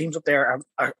 top teams up there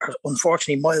are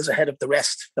unfortunately miles ahead of the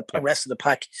rest of the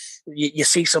pack. You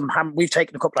see we've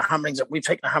taken a couple of hammerings. We've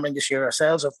taken a hammering this year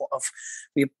ourselves.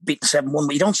 We've beaten 7-1.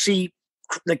 We don't see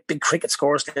like big cricket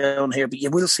scores down here, but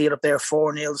you will see it up there: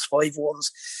 4-0s,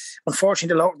 5-1s.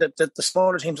 Unfortunately, the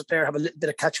smaller teams up there have a little bit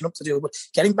of catching up to do. But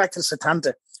getting back to the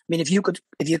Setanta, I mean, if you could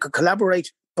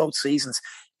collaborate both seasons,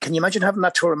 can you imagine having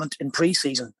that tournament in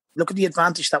pre-season? Look at the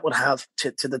advantage that would have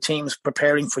to the teams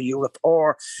preparing for Europe.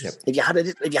 Or if you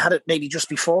had it maybe just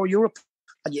before Europe,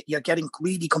 and you're getting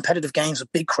really competitive games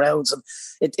with big crowds, and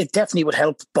it definitely would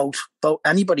help both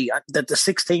anybody. The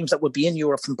 6 teams that would be in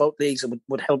Europe from both leagues, it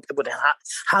would help. It would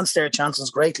enhance their chances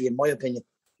greatly, in my opinion.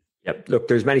 Yep. Look,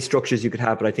 there's many structures you could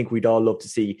have, but I think we'd all love to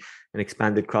see an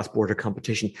expanded cross-border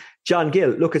competition. John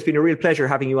Gill, look, it's been a real pleasure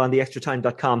having you on the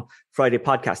extratime.com Friday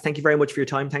podcast. Thank you very much for your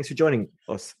time. Thanks for joining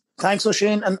us. Thanks,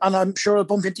 Oisin, and I'm sure I'll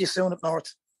bump into you soon up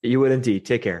north. You will indeed.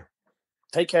 Take care.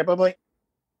 Take care. Bye-bye.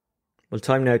 Well,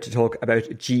 time now to talk about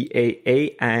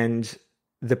GAA and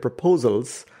the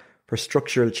proposals for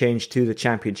structural change to the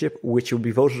championship, which will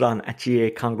be voted on at GAA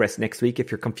Congress next week.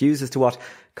 If you're confused as to what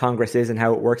Congress is and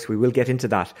how it works, we will get into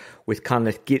that with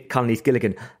Conleith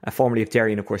Gilligan, formerly of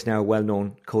Derry and of course now a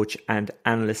well-known coach and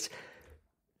analyst.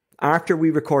 After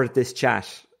we recorded this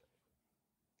chat,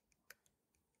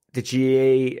 the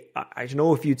GAA, I don't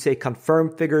know if you'd say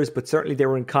confirmed figures, but certainly they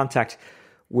were in contact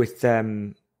with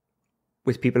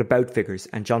people about figures.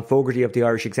 And John Fogarty of the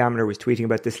Irish Examiner was tweeting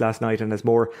about this last night and has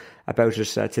more about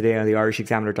it today on the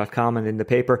irishexaminer.com and in the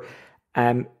paper.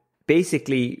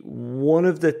 Basically, one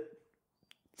of the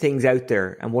things out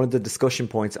there and one of the discussion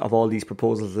points of all these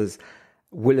proposals is,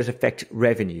 will it affect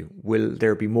revenue? Will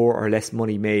there be more or less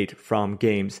money made from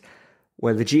games?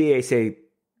 Well, the GAA say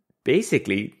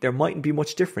basically there mightn't be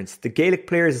much difference. The Gaelic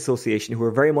Players Association, who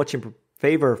are very much in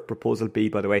favour of Proposal B,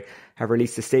 by the way, have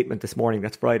released a statement this morning,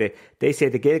 that's Friday. They say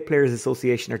the Gaelic Players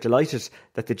Association are delighted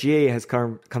that the GAA has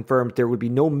confirmed there will be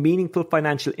no meaningful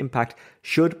financial impact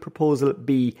should Proposal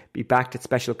B be backed at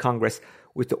Special Congress,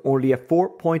 with only a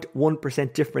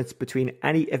 4.1% difference between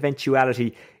any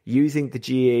eventuality using the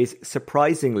GAA's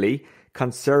surprisingly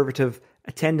conservative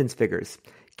attendance figures.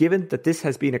 Given that this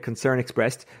has been a concern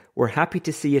expressed, we're happy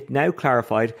to see it now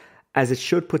clarified, as it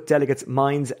should put delegates'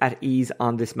 minds at ease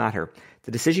on this matter.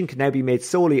 The decision can now be made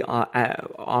solely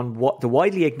on what the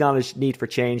widely acknowledged need for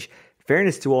change,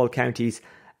 fairness to all counties,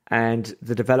 and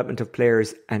the development of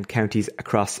players and counties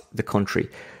across the country.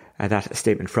 That's a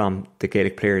statement from the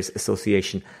Gaelic Players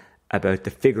Association about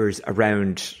the figures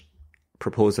around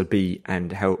Proposal B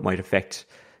and how it might affect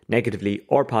negatively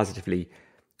or positively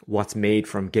what's made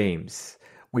from games.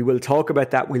 We will talk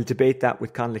about that. We'll debate that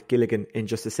with Conleith Gilligan in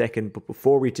just a second. But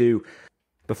before we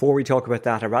talk about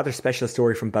that, a rather special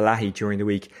story from Balahi during the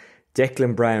week.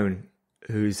 Declan Brown,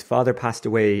 whose father passed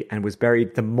away and was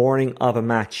buried the morning of a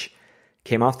match,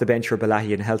 came off the bench for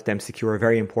Balahi and helped them secure a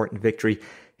very important victory.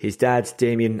 His dad,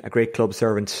 Damien, a great club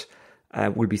servant,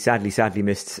 will be sadly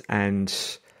missed. And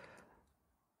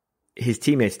his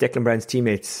teammates, Declan Brown's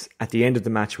teammates, at the end of the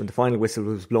match, when the final whistle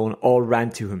was blown, all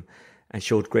ran to him and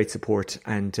showed great support,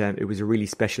 and it was a really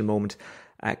special moment.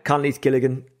 Conleith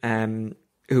Gilligan,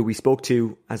 who we spoke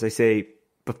to, as I say,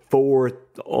 before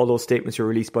all those statements were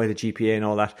released by the GPA and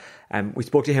all that, we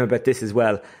spoke to him about this as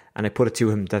well, and I put it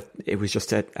to him that it was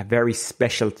just a very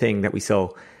special thing that we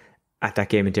saw. at that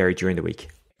game in Derry during the week?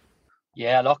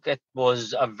 Yeah, look, it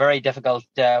was a very difficult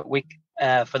week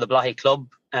for the Blahy club.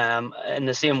 In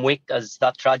the same week as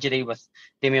that tragedy with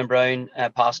Damien Brown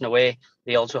passing away,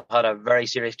 they also had a very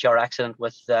serious car accident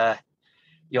with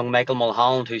young Michael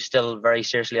Mulholland, who's still very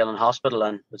seriously ill in hospital,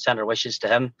 and would send our wishes to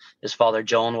him. His father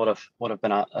John would have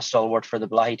been a stalwart for the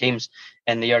Blahy teams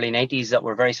in the early 90s that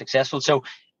were very successful. So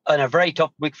in a very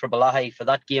tough week for Blahy, for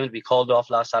that game to be called off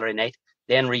last Saturday night,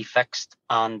 then refixed,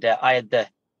 and I had the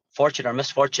fortune or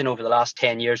misfortune over the last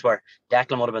 10 years where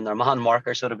Declan would have been their man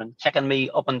marker, so would have been kicking me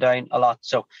up and down a lot.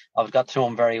 So I've got to know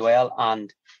him very well,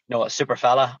 and a super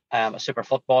fella, a super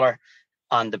footballer,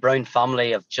 and the Brown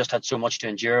family have just had so much to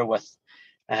endure with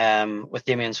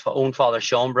Damien's own father,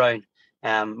 Sean Brown,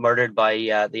 murdered by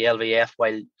the LVF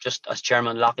while just as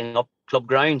chairman locking up club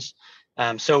grounds.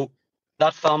 So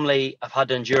that family have had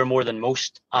to endure more than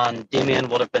most, and Damien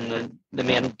would have been the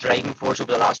main driving force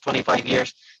over the last 25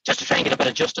 years just to try and get a bit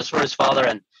of justice for his father,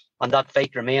 and that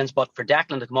fight remains. But for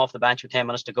Declan to come off the bench with 10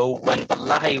 minutes to go when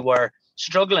Blahy were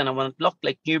struggling and when it looked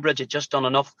like Newbridge had just done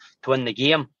enough to win the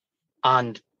game,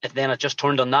 and then it just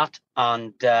turned on that,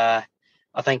 and I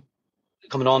think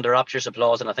coming on to rapturous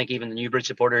applause, and I think even the Newbridge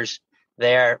supporters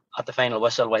there at the final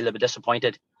whistle, while they were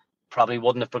disappointed, probably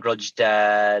wouldn't have begrudged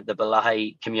the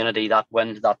Blahy community that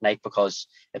win that night, because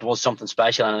it was something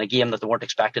special and in a game that they weren't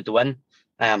expected to win.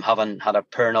 Having had a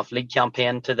poor enough league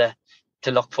campaign to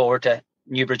look forward to,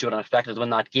 Newbridge would have expected to win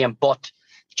that game, but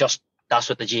just that's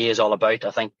what the GA is all about.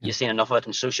 I think you've seen enough of it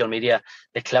in social media,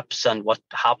 the clips and what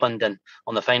happened, and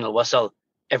on the final whistle,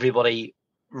 everybody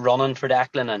running for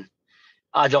Declan, and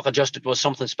it was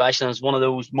something special. And it's one of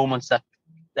those moments that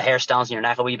the hair stands on your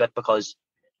neck a wee bit, because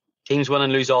teams win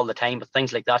and lose all the time, but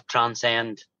things like that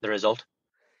transcend the result.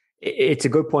 It's a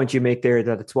good point you make there,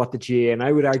 that it's what the GA, and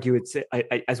I would argue it's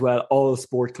as well, all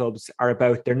sport clubs are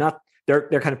about. They're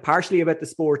kind of partially about the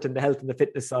sport and the health and the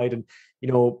fitness side, and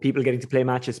people getting to play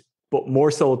matches, but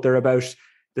more so they're about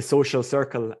the social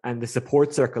circle and the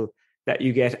support circle that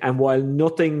you get. And while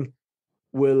nothing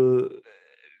will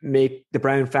make the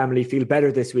Brown family feel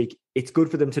better this week, it's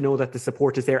good for them to know that the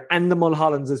support is there, and the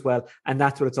Mulhollands as well, and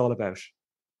that's what it's all about.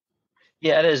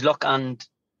 Yeah, it is. Look, and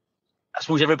I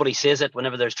suppose everybody says it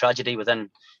whenever there's tragedy within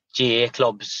GAA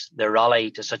clubs, they rally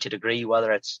to such a degree,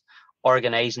 whether it's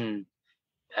organising,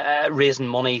 raising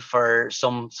money for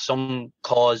some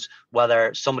cause,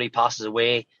 whether somebody passes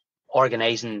away,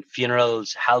 organising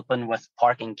funerals, helping with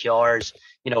parking cars,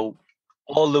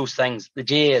 all those things. The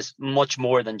GAA is much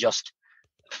more than just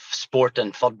sport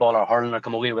and football or hurling or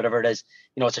camogie or whatever it is.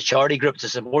 It's a charity group, it's a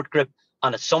support group,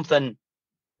 and it's something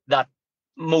that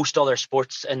most other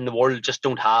sports in the world just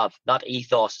don't have. That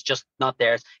ethos is just not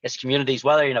there. It's communities,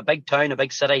 whether you're in a big town, a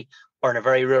big city, or in a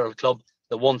very rural club,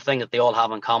 the one thing that they all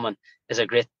have in common is a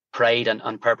great pride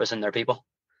and purpose in their people.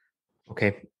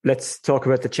 Okay, let's talk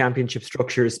about the championship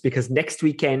structures, because next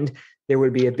weekend there will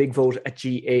be a big vote at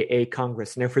GAA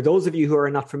Congress. Now, for those of you who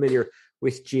are not familiar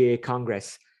with GAA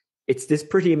Congress, it's this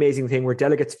pretty amazing thing where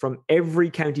delegates from every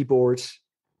county board,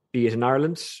 be it in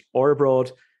Ireland or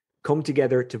abroad, come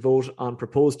together to vote on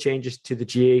proposed changes to the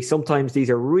GAA. Sometimes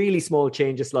these are really small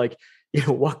changes, like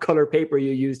what colour paper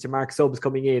you use to mark subs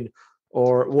coming in,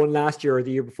 or one last year or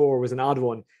the year before was an odd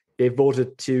one. They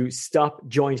voted to stop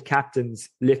joint captains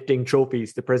lifting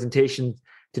trophies. The presentations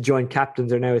to joint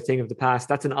captains are now a thing of the past.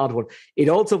 That's an odd one. It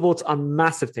also votes on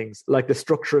massive things like the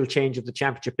structural change of the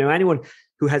championship. Now, anyone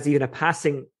who has even a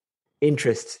passing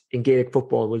interest in Gaelic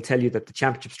football will tell you that the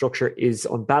championship structure is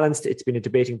unbalanced. It's been a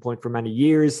debating point for many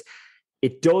years.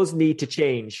 It does need to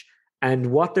change.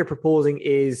 And what they're proposing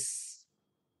is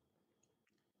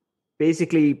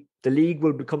basically the league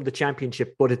will become the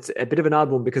championship, but it's a bit of an odd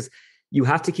one because you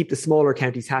have to keep the smaller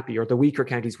counties happy, or the weaker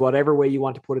counties, whatever way you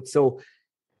want to put it. So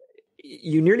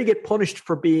you nearly get punished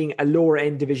for being a lower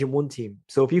end Division 1 team.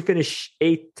 So if you finish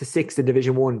 8th to 6th in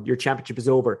Division 1, your championship is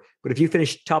over. But if you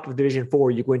finish top of Division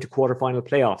 4, you go into quarterfinal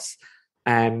playoffs.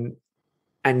 And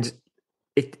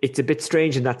it's a bit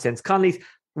strange in that sense. Conleith,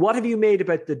 what have you made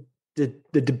about the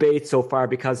debate so far?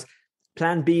 Because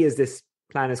Plan B, as this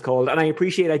plan is called, and I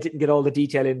appreciate I didn't get all the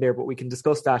detail in there, but we can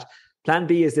discuss that. Plan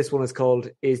B, as this one is called,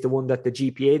 is the one that the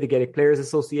GPA, the Gaelic Players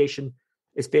Association,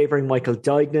 is favouring. Michael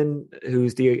Duignan,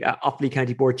 who's the Offaly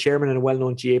County Board Chairman and a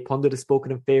well-known GA pundit, has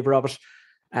spoken in favour of it.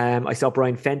 I saw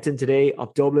Brian Fenton today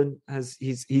of Dublin,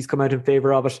 he's come out in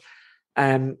favour of it.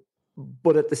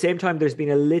 But at the same time, there's been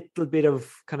a little bit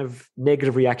of kind of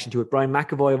negative reaction to it. Brian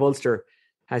McAvoy of Ulster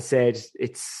has said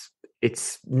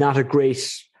it's not a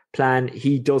great plan.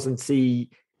 He doesn't see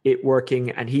it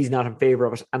working and he's not in favour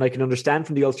of it. And I can understand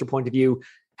from the Ulster point of view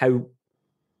how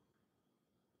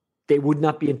they would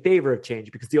not be in favour of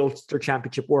change because the Ulster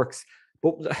Championship works.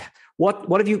 But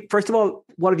what have you, first of all,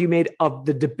 what have you made of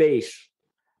the debate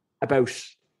about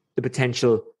the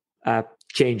potential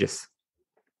changes?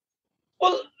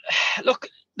 Well, look,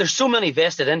 there's so many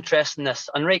vested interests in this,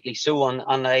 and rightly so.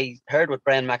 And I heard what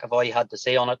Brian McAvoy had to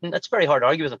say on it, and it's very hard to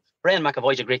argue with him. Brian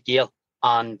McAvoy's a great Gael,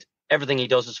 and everything he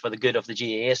does is for the good of the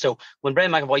GAA. So when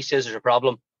Brian McAvoy says there's a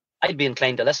problem, I'd be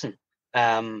inclined to listen.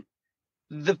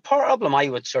 The problem I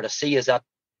would sort of see is that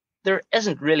there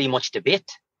isn't really much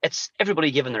debate. It's everybody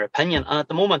giving their opinion. And at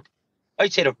the moment,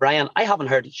 outside of Brian, I haven't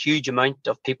heard a huge amount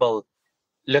of people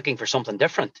looking for something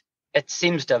different. It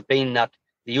seems to have been that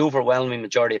the overwhelming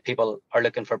majority of people are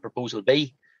looking for Proposal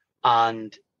B.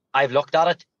 And I've looked at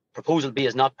it. Proposal B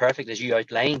is not perfect, as you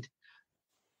outlined.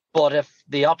 But if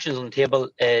the options on the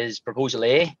table is Proposal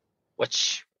A,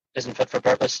 which isn't fit for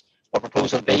purpose, or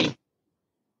Proposal B,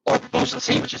 or Proposal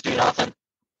C, which is do nothing,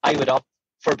 I would opt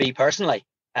for B personally.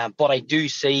 But I do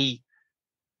see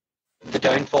the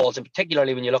downfalls, and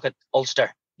particularly when you look at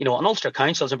Ulster, and Ulster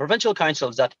councils and provincial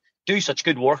councils that do such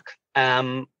good work.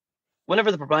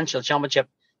 Whenever the provincial championship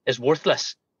is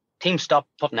worthless, teams stop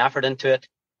putting effort into it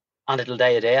and it'll die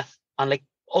a death. And like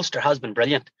Ulster has been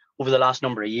brilliant over the last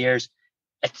number of years.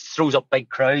 It throws up big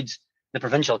crowds. The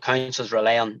provincial councils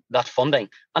rely on that funding.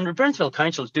 And the provincial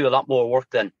councils do a lot more work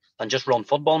than just run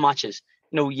football matches.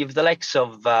 You've the likes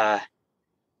of the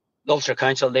Ulster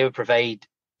Council, they would provide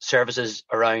services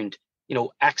around,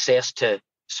 access to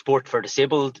sport for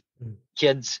disabled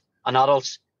kids and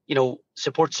adults,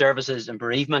 support services and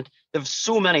bereavement. There's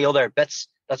so many other bits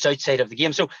that's outside of the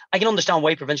game. So I can understand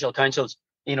why provincial councils,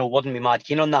 wouldn't be mad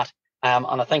keen on that. And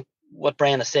I think what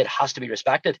Brian has said has to be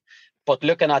respected. But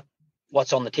looking at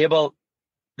what's on the table,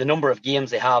 the number of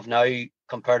games they have now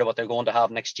compared to what they're going to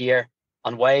have next year,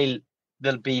 and while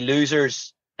there'll be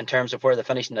losers in terms of where they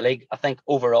finish in the league, I think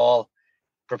overall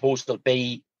Proposal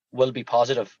B will be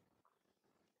positive.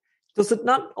 Does it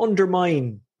not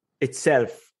undermine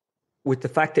itself with the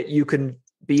fact that you can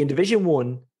be in Division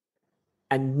 1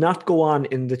 and not go on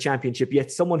in the Championship,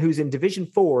 yet someone who's in Division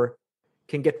 4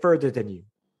 can get further than you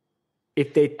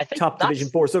if they top Division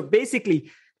 4? So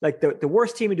basically, like the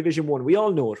worst team in Division 1, we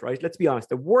all know it, right? Let's be honest.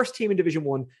 The worst team in Division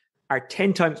 1 are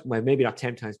 10 times, well, maybe not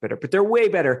 10 times better, but they're way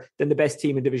better than the best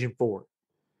team in Division 4.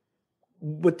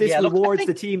 But this rewards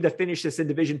the team that finishes in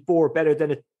Division 4 better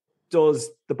than it does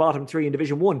the bottom three in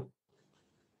Division 1.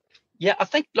 Yeah, I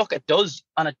think, look, it does.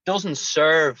 And it doesn't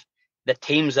serve the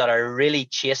teams that are really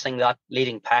chasing that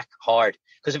leading pack hard.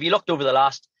 Because if you looked over the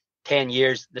last 10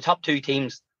 years, the top two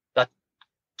teams that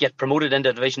get promoted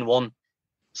into Division 1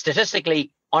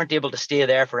 statistically aren't able to stay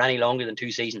there for any longer than 2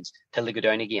 seasons till they go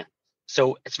down again.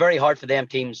 So it's very hard for them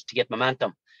teams to get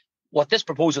momentum. What this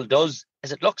proposal does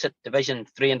is it looks at Division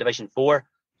 3 and Division 4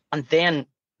 and then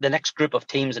the next group of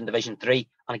teams in Division 3,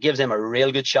 and it gives them a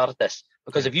real good shot at this.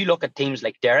 Because if you look at teams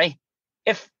like Derry,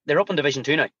 if they're up in Division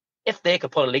 2 now, if they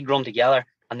could put a league run together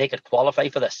and they could qualify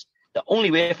for this, the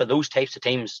only way for those types of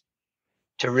teams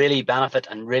to really benefit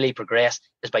and really progress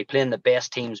is by playing the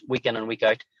best teams week in and week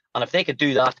out. And if they could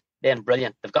do that, then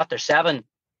brilliant. They've got their 7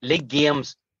 league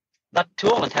games that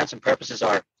to all intents and purposes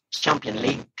are Champion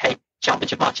League type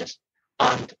championship matches.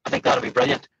 And I think that'll be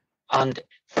brilliant. And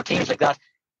for teams like that,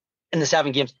 in the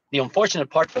 7 games, the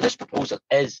unfortunate part for this proposal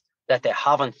is that they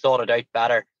haven't thought it out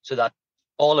better so that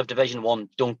all of Division 1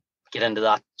 don't get into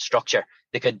that structure.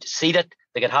 They could seed it,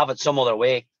 they could have it some other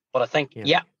way. But I think,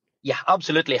 you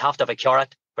absolutely have to have a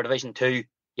carrot for Division 2.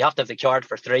 You have to have the carrot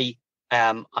for 3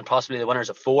 and possibly the winners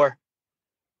of 4.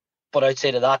 But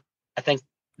outside of that, I think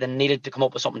they needed to come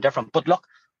up with something different. But look,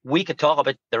 we could talk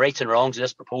about the rights and wrongs of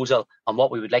this proposal and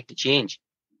what we would like to change.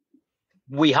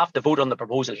 We have to vote on the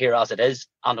proposal here as it is.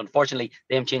 And unfortunately,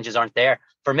 them changes aren't there.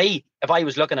 For me, if I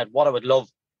was looking at what I would love,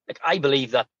 I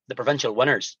believe that the provincial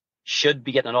winners should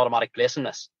be getting an automatic place in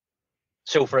this.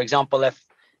 So, for example, if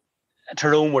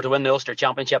Tyrone were to win the Ulster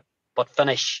Championship but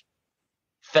finish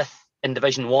 5th in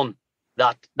Division 1,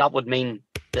 that would mean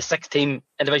the 6th team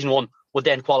in Division 1 would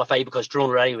then qualify because Tyrone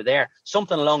already were there.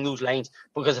 Something along those lines.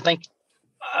 Because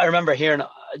I remember hearing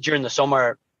during the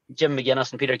summer Jim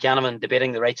McGuinness and Peter Canniman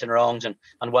debating the rights and wrongs and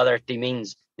whether it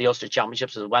means the Ulster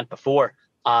Championships as it went before.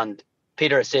 And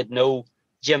Peter said no,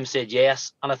 Jim said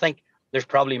yes. And I think there's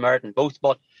probably merit in both.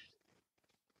 But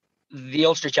the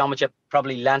Ulster Championship,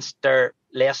 probably Leinster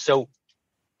less so.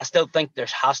 I still think there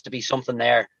has to be something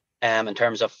there in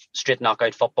terms of straight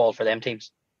knockout football for them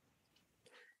teams.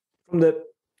 From the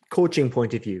coaching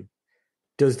point of view,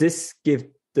 does this give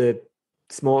the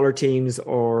smaller teams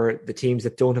or the teams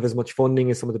that don't have as much funding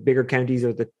as some of the bigger counties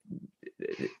or the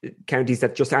counties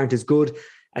that just aren't as good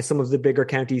as some of the bigger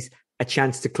counties a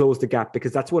chance to close the gap?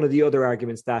 Because that's one of the other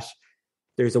arguments, that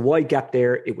there's a wide gap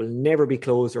there. It will never be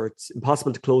closed, or it's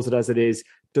impossible to close it as it is.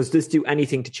 Does this do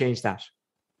anything to change that?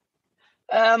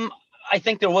 I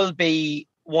think there will be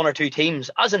one or two teams,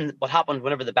 as in what happened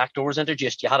whenever the back door was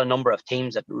introduced. You had a number of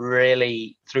teams that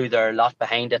really threw their lot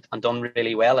behind it and done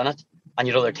really well in it, and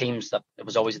you had other teams that it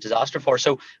was always a disaster for.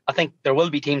 So I think there will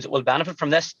be teams that will benefit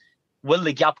from this. Will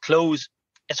the gap close?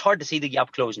 It's hard to see the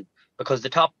gap closing, because the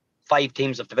top 5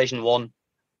 teams of Division 1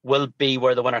 will be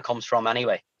where the winner comes from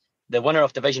anyway. The winner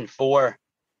of Division 4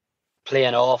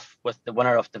 playing off with the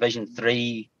winner of Division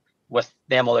 3, with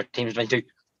them other teams in Division 2.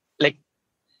 Like,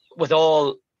 with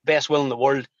all best will in the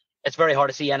world, it's very hard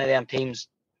to see any of them teams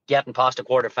getting past a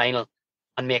quarter final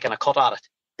and making a cut at it.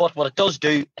 But what it does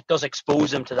do, it does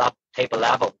expose them to that type of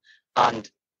level, and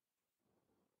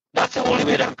that's the only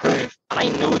way to improve. And I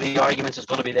know the arguments is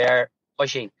going to be there,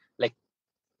 Oisin. Like,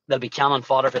 there'll be cannon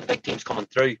fodder for the big teams coming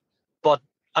through. But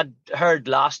I'd heard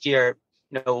last year,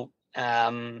 Turlough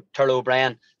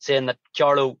O'Brien saying that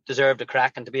Carlow deserved a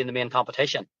crack and to be in the main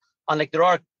competition. And like, there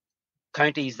are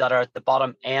counties that are at the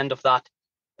bottom end of that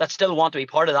still want to be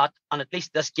part of that, and at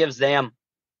least this gives them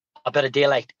a bit of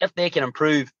daylight. If they can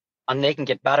improve and they can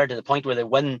get better to the point where they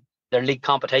win their league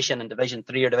competition in Division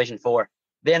 3 or Division 4,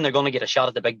 then they're going to get a shot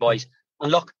at the big boys.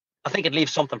 And look, I think it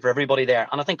leaves something for everybody there.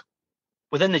 And I think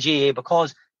within the GAA,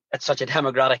 because it's such a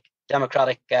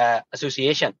democratic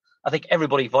association, I think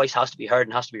everybody's voice has to be heard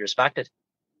and has to be respected.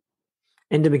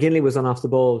 Enda McGinley was on Off the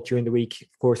Ball during the week.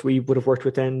 Of course, we would have worked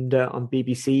with Enda on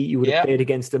BBC. You would have played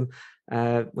against him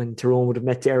when Tyrone would have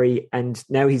met Derry. And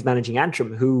now he's managing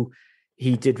Antrim, who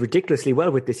he did ridiculously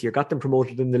well with this year, got them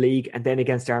promoted in the league. And then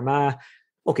against Armagh,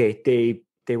 okay,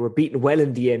 they were beaten well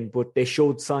in the end, but they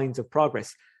showed signs of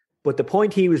progress. But the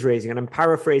point he was raising, and I'm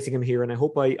paraphrasing him here, and I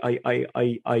hope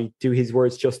I do his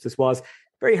words justice, was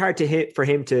very hard for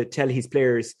him to tell his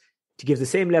players to give the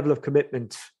same level of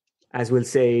commitment as we'll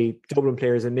say Dublin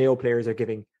players and Mayo players are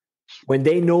giving, when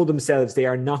they know themselves they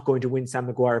are not going to win Sam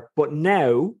Maguire. But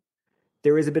now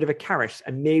there is a bit of a carrot,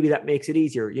 and maybe that makes it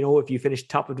easier. You know, if you finish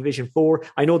top of Division 4,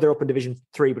 I know they're up in Division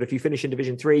 3, but if you finish in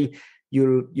Division 3,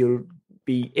 you'll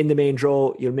be in the main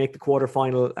draw, you'll make the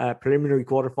preliminary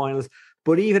quarterfinals.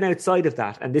 But even outside of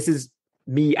that, and this is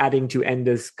me adding to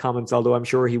Enda's comments, although I'm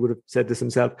sure he would have said this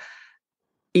himself,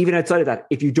 even outside of that,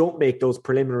 if you don't make those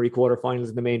preliminary quarterfinals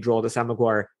in the main draw, the Sam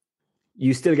Maguire,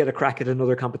 you still get a crack at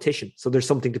another competition. So there's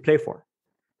something to play for.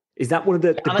 Is that one of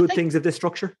the good things of this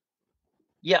structure?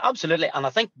 Yeah, absolutely. And I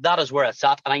think that is where it's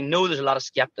at. And I know there's a lot of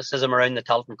scepticism around the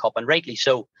Tailteann Cup, and rightly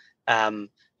so. The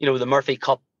Murphy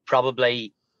Cup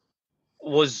probably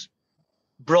was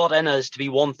brought in as to be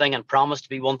one thing and promised to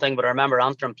be one thing. But I remember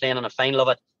Antrim playing in a final of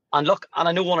it. And look, and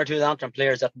I know one or two of the Antrim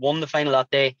players that won the final that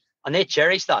day, and they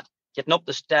cherished that. Getting up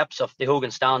the steps of the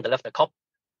Hogan stand to lift a cup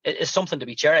is something to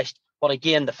be cherished. But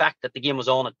again, the fact that the game was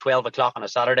on at 12 o'clock on a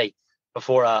Saturday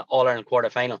before an All-Ireland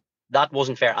quarter-final, that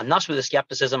wasn't fair. And that's where the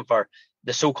scepticism for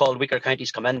the so-called weaker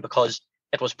counties come in, because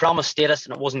it was promised status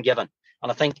and it wasn't given.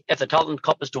 And I think if the Tailteann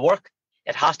Cup is to work,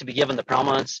 it has to be given the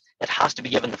prominence, it has to be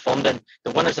given the funding.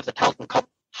 The winners of the Tailteann Cup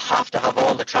have to have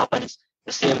all the trappings,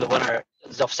 the same the winners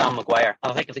of Sam Maguire.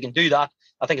 And I think if they can do that,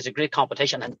 I think it's a great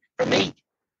competition. And for me,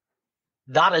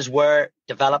 that is where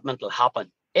development will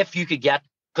happen. If you could get,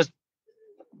 because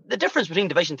the difference between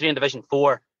Division 3 and Division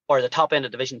 4, or the top end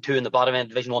of Division 2 and the bottom end of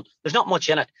Division 1, there's not much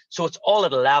in it. So it's all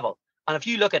at a level. And if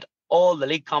you look at all the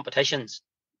league competitions,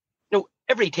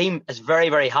 every team is very,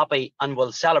 very happy and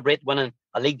will celebrate winning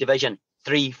a league division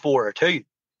 3, 4 or 2.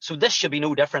 So this should be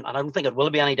no different. And I don't think it will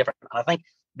be any different. And I think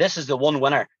this is the one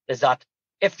winner, is that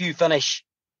if you finish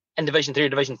in Division 3 or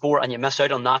Division 4 and you miss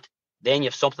out on that, then you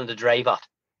have something to drive at.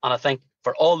 And I think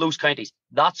for all those counties,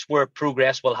 that's where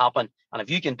progress will happen. And if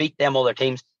you can beat them other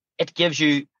teams, it gives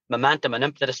you momentum and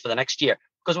impetus for the next year.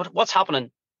 Because what's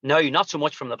happening now, not so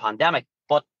much from the pandemic,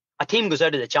 but a team goes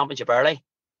out of the championship early,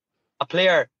 a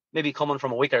player maybe coming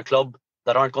from a weaker club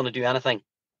that aren't going to do anything,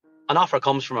 an offer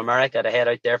comes from America to head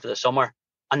out there for the summer,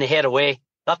 and they head away.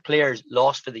 That player's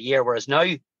lost for the year. Whereas now,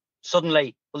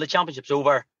 suddenly, the championship's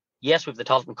over. Yes, we've the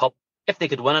Tailteann Cup. If they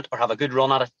could win it or have a good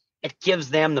run at it, it gives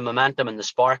them the momentum and the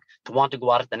spark to want to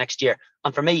go at it the next year.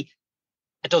 And for me,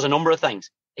 it does a number of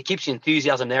things. It keeps the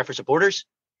enthusiasm there for supporters.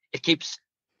 It keeps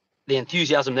the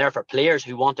enthusiasm there for players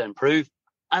who want to improve.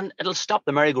 And it'll stop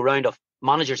the merry-go-round of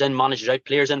managers in, managers out,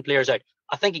 players in, players out.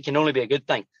 I think it can only be a good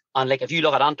thing. And like, if you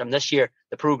look at Antrim this year,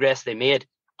 the progress they made,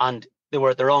 and they were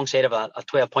at the wrong side of a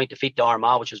 12-point defeat to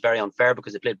Armagh, which was very unfair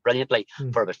because they played brilliantly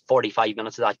for about 45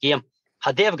 minutes of that game.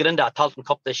 Had they ever got into a Tailteann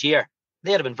Cup this year,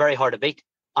 they'd have been very hard to beat.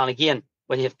 And again,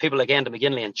 when you have people like Enda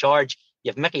McGinley in charge, You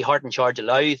have Mickey Hart in charge of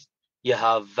Louth. You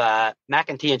have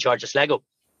McEntee in charge of Sligo.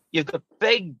 You've got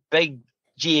big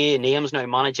GA names now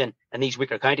managing in these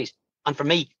weaker counties. And for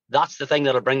me, that's the thing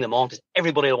that'll bring them on, because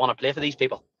everybody will want to play for these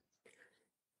people.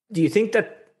 Do you think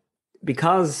that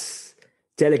because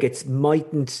delegates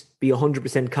mightn't be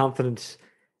 100% confident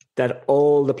that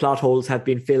all the plot holes have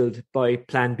been filled by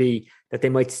Plan B, that they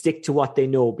might stick to what they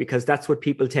know? Because that's what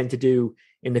people tend to do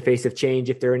in the face of change.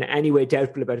 If they're in any way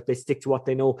doubtful about it, they stick to what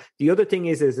they know. The other thing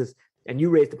is, and you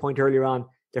raised the point earlier on,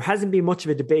 there hasn't been much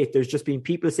of a debate. There's just been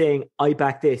people saying, I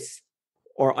back this,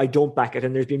 or I don't back it.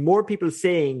 And there's been more people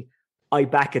saying, I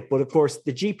back it. But of course,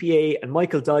 the GPA and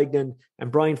Michael Duignan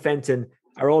and Brian Fenton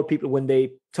are all people, when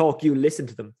they talk, you listen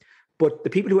to them. But the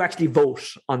people who actually vote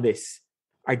on this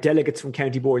are delegates from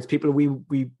county boards, people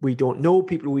we don't know,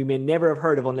 people we may never have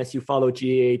heard of unless you follow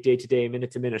GAA day to day,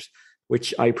 minute to minute,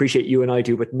 which I appreciate you and I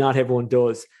do, but not everyone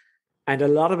does. And a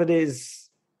lot of it is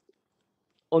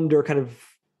under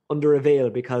a veil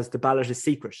because the ballot is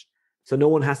secret. So no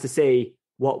one has to say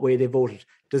what way they voted.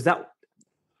 Does that,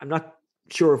 I'm not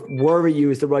sure if worry you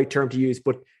is the right term to use,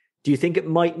 but do you think it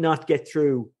might not get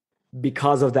through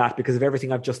because of that, because of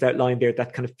everything I've just outlined there,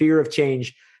 that kind of fear of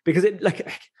change? Because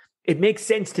it makes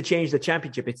sense to change the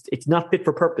championship. It's not fit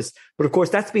for purpose. But of course,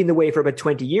 that's been the way for about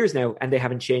 20 years now, and they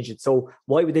haven't changed it. So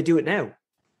why would they do it now?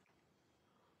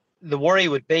 The worry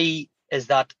would be is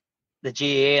that the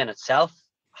GAA in itself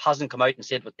hasn't come out and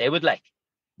said what they would like.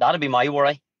 That'd be my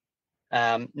worry.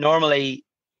 Normally,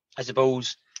 I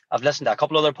suppose, I've listened to a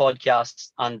couple other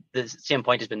podcasts and the same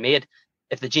point has been made.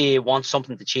 If the GAA wants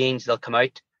something to change, they'll come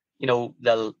out,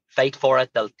 they'll fight for it.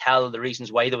 They'll tell the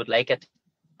reasons why they would like it.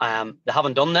 They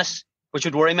haven't done this, which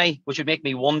would worry me, which would make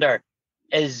me wonder,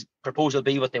 is Proposal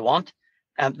B what they want?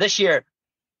 This year,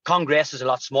 Congress is a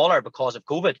lot smaller because of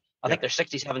COVID. I think there's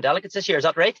 67 delegates this year. Is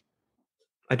that right?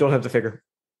 I don't have the figure.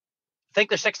 I think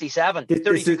there's 67.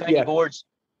 32 county boards.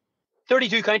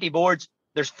 32 county boards.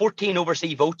 There's 14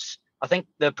 overseas votes. I think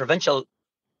the provincial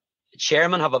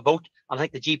chairman have a vote. And I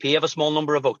think the GPA have a small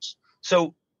number of votes.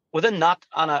 So within that,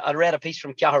 and I read a piece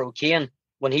from Ceathair O'Kane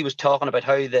when he was talking about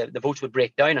how the votes would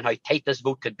break down and how tight this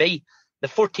vote could be. The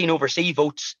 14 overseas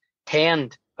votes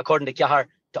tend, according to Ceathair,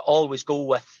 to always go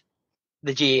with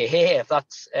the GAA, if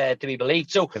that's to be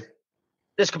believed. So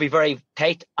this could be very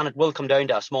tight, and it will come down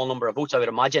to a small number of votes, I would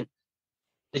imagine.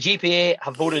 The GPA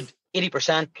have voted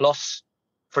 80% plus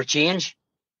for change.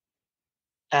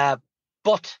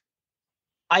 But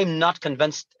I'm not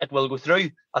convinced it will go through.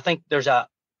 I think there's an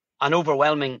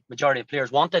overwhelming majority of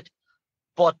players want it.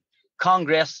 But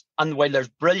Congress, and while there's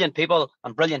brilliant people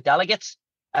and brilliant delegates,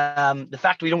 the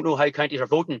fact we don't know how counties are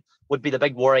voting would be the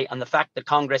big worry. And the fact that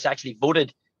Congress actually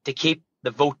voted to keep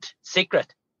the vote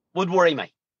secret would worry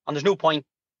me. And there's no point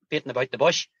beating about the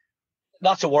bush.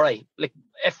 That's a worry. Like,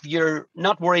 if you're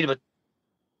not worried about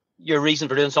your reason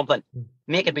for doing something,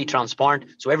 make it be transparent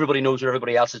so everybody knows where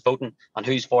everybody else is voting and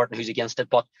who's for it and who's against it.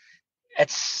 But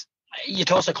you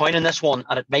toss a coin in this one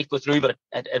and it might go through, but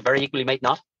it very equally might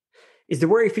not. Is the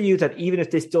worry for you that even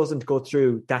if this doesn't go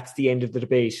through, that's the end of the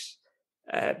debate?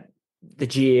 The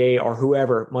GAA or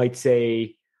whoever might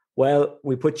say, well,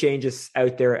 we put changes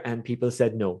out there and people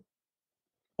said no.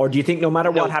 Or do you think no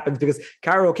matter what happens, because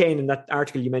Ceathair O'Kane in that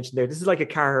article you mentioned there, this is like a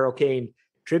Ceathair O'Kane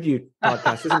tribute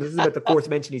podcast, isn't it? This is about the fourth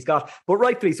mention he's got, but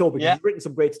rightfully so, because he's written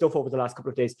some great stuff over the last couple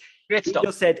of days. Great stuff.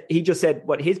 He just said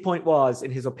what his point was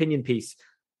in his opinion piece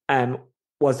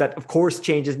was that of course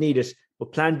change is needed,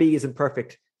 but Plan B isn't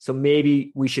perfect. So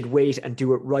maybe we should wait and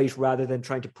do it right rather than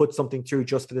trying to put something through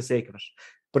just for the sake of it.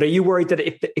 But are you worried that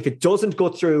if it doesn't go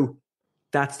through,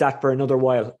 that's that for another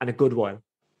while and a good while?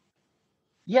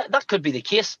 Yeah, that could be the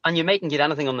case. And you mightn't get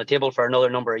anything on the table for another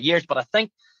number of years. But I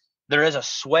think there is a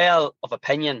swell of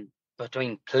opinion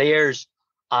between players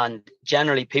and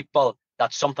generally people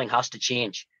that something has to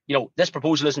change. This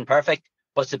proposal isn't perfect,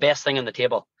 but it's the best thing on the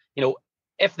table.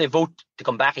 If they vote to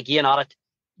come back again at it,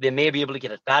 they may be able to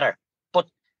get it better. But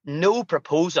no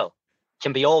proposal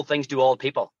can be all things to all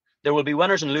people. There will be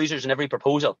winners and losers in every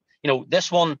proposal.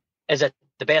 This one, is it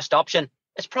the best option?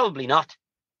 It's probably not,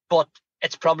 but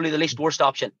it's probably the least worst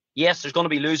option. Yes, there's going to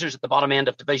be losers at the bottom end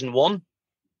of Division 1.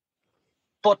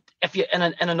 But if you, in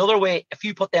another way, if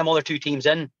you put them other two teams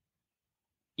in,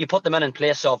 you put them in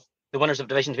place of the winners of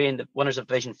Division 3 and the winners of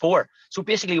Division 4. So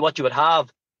basically what you would have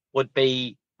would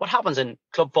be what happens in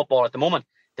club football at the moment.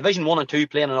 Division 1 and 2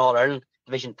 playing in All-Ireland.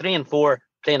 Division 3 and 4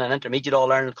 playing an intermediate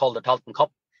All-Ireland called the Talton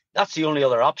Cup. That's the only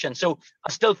other option. So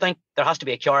I still think there has to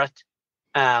be a carrot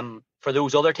for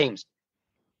those other teams.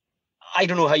 I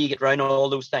don't know how you get around all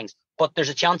those things, but there's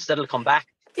a chance that it'll come back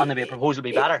and maybe a proposal will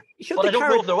be better. But I don't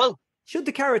know if there will. Should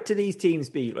the carrot to these teams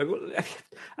be like?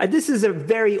 And this is a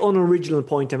very unoriginal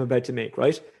point I'm about to make,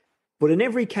 right? But in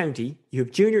every county, you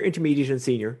have junior, intermediate, and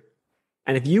senior.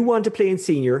 And if you want to play in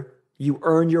senior, you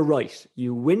earn your right.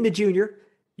 You win the junior,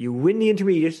 you win the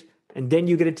intermediate, and then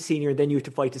you get into senior, and then you have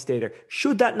to fight to stay there.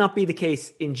 Should that not be the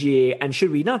case in GA? And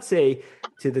should we not say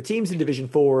to the teams in Division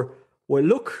 4, well,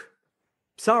 look,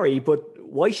 sorry, but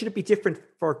why should it be different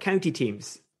for county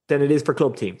teams than it is for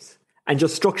club teams? And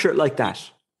just structure it like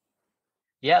that.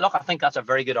 Yeah, look, I think that's a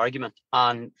very good argument.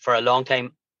 And for a long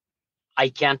time, I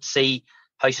can't see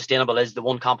how sustainable is the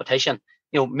one competition.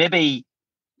 Maybe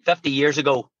 50 years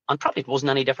ago, and probably it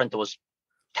wasn't any different. There was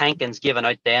tankings given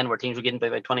out then where teams were getting by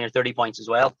about 20 or 30 points as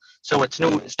well. So it's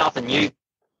nothing new.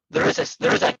 There is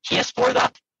a case for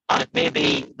that. And it may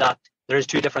be that there is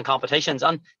two different competitions.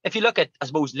 And if you look at, I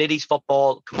suppose, ladies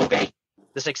football, camogie,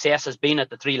 the success has been at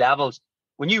the three levels.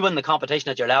 When you win the competition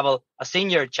at your level, a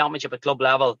senior championship at club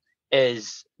level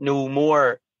is no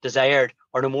more desired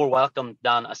or no more welcome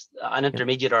than an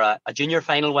intermediate or a junior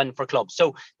final win for clubs.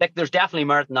 So there's definitely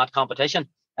merit in that competition.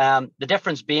 The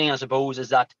difference being, I suppose, is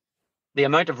that the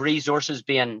amount of resources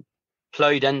being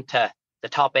ploughed into the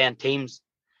top end teams,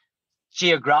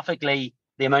 geographically,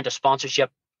 the amount of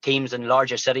sponsorship teams in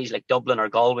larger cities like Dublin or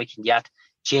Galway can get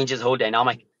changes the whole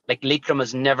dynamic. Like Leitrim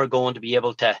is never going to be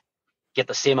able to get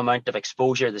the same amount of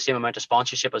exposure, the same amount of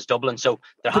sponsorship as Dublin. So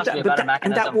there has to be a better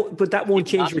mechanism. But that won't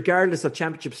change regardless of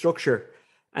championship structure.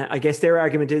 I guess their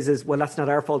argument is, well, that's not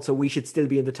our fault, so we should still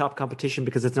be in the top competition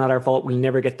because it's not our fault. We'll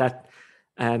never get that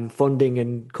funding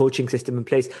and coaching system in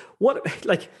place.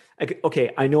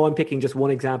 Okay, I know I'm picking just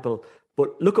one example,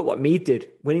 but look at what Meath did,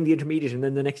 winning the intermediate and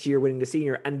then the next year winning the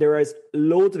senior. And there is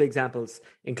loads of examples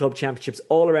in club championships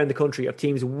all around the country of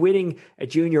teams winning a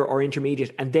junior or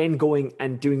intermediate and then going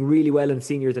and doing really well in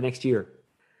senior the next year.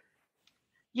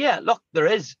 Yeah, look, there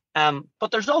is.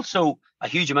 But there's also a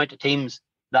huge amount of teams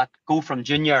that go from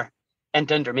junior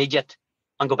into intermediate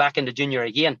and go back into junior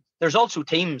again. There's also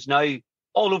teams now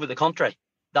all over the country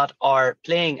that are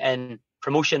playing in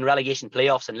promotion, relegation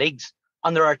playoffs and leagues.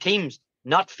 And there are teams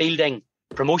not fielding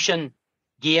promotion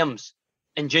games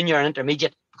in junior and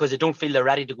intermediate because they don't feel they're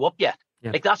ready to go up yet.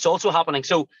 Yeah. Like that's also happening.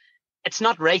 So it's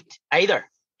not right either.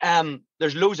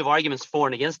 There's loads of arguments for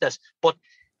and against this, but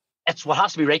it's what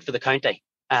has to be right for the county.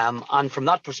 And from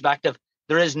that perspective,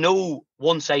 there is no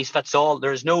one size fits all.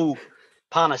 There is no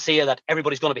panacea that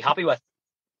everybody's going to be happy with.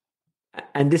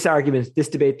 And this argument, this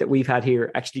debate that we've had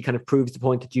here actually kind of proves the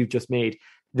point that you've just made.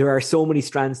 There are so many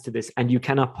strands to this and you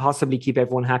cannot possibly keep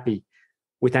everyone happy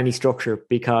with any structure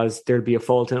because there'll be a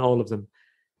fault in all of them.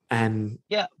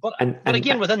 But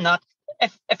again, within that,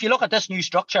 if you look at this new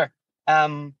structure,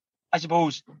 I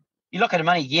suppose you look at how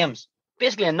many games.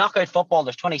 Basically, in knockout football,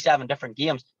 there's 27 different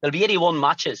games. There'll be 81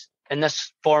 matches in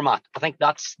this format. I think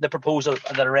that's the proposal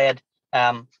that I read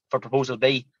for proposal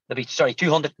B. There'll be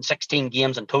 216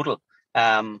 games in total,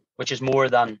 which is more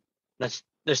than that's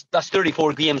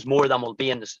 34 games more than will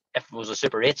be in this if it was a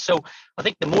Super 8. So I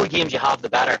think the more games you have, the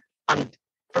better. And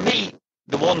for me,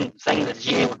 the one thing that the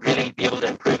GA would really be able to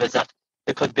improve is that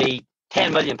there could be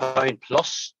 £10 million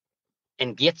plus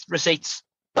in gate receipts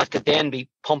that could then be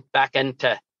pumped back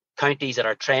into counties that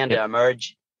are trying to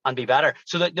emerge and be better.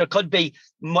 So that there could be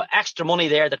extra money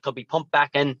there that could be pumped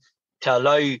back in to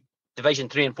allow Division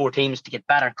 3 and 4 teams to get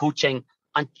better coaching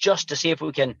and just to see if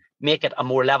we can make it a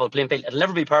more level playing field. It'll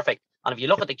never be perfect. And if you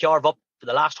look at the carve up for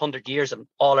the last 100 years of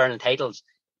All-Ireland titles,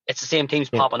 it's the same teams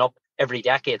popping up every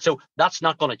decade. So that's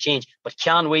not going to change. But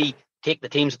can we take the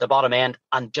teams at the bottom end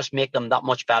and just make them that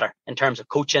much better in terms of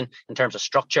coaching, in terms of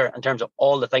structure, in terms of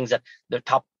all the things that the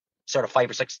top sort of 5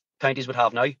 or 6 counties would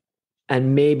have now?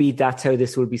 And maybe that's how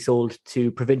this will be sold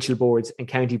to provincial boards and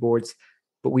county boards.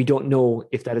 But we don't know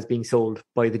if that is being sold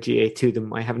by the GA to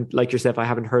them. I haven't, like yourself, I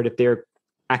haven't heard if they're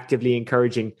actively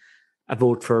encouraging a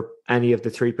vote for any of the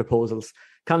 3 proposals.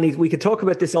 Conleith, we could talk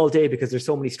about this all day because there's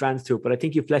so many strands to it, but I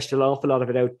think you've fleshed an awful lot of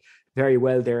it out very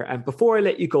well there. And before I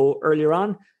let you go, earlier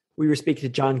on, we were speaking to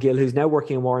John Gill, who's now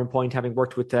working in Warren Point, having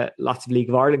worked with lots of League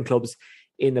of Ireland clubs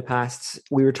in the past.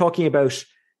 We were talking about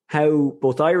how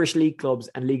both Irish League clubs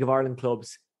and League of Ireland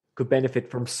clubs could benefit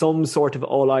from some sort of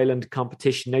all-Ireland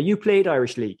competition. Now, you played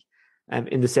Irish League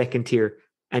in the second tier,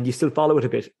 and you still follow it a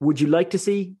bit. Would you like to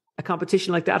see a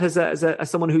competition like that as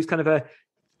someone who's kind of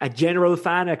a general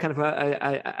fan, a kind of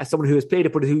a someone who has played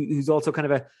it, but who's also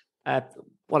kind of a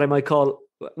what I might call,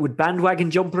 would bandwagon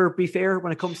jumper be fair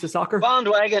when it comes to soccer?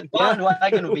 Bandwagon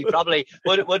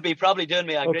would be probably doing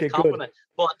me a great compliment.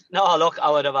 Good. But no, look, I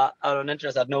would have an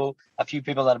interest. I'd know a few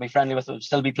people that I'd be friendly with who would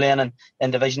still be playing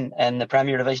in the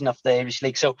Premier Division of the Irish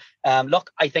League. So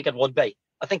look, I think it would be.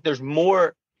 I think there's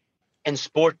more in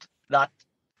sport that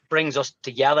brings us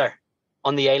together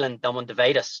on the island than would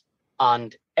divide us.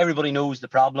 And everybody knows the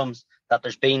problems that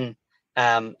there's been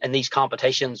in these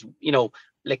competitions,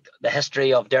 like the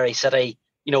history of Derry City,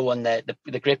 when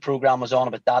the great programme was on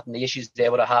about that and the issues they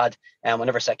would have had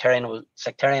whenever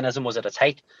sectarianism was at its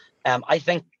height. I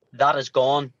think that has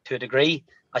gone to a degree.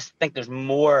 I think there's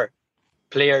more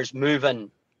players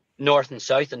moving north and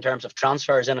south in terms of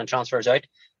transfers in and transfers out.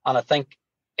 And I think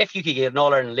if you could get an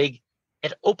All-Ireland League,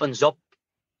 it opens up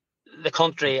the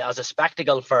country as a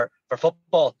spectacle for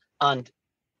football. And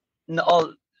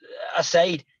all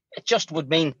aside, it just would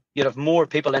mean you'd have more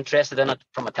people interested in it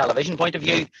from a television point of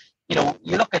view. You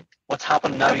look at what's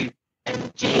happened now in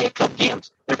GAA club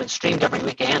games. They've been streamed every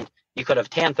weekend. You could have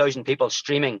 10,000 people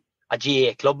streaming a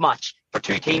GAA club match for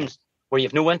two teams where you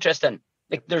have no interest in.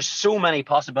 Like, there's so many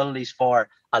possibilities for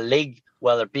a league,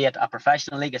 whether it be it a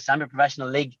professional league, a semi-professional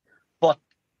league. But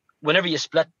whenever you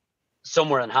split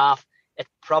somewhere in half, it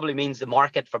probably means the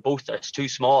market for both is too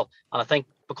small. And I think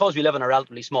because we live in a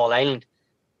relatively small island,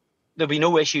 there'll be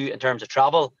no issue in terms of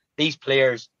travel. These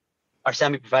players are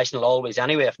semi-professional always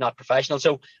anyway, if not professional.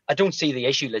 So I don't see the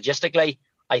issue logistically.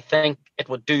 I think it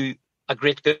would do a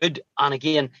great good. And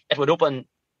again, it would open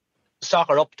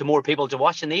soccer up to more people to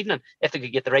watch in the evening if they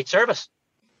could get the right service.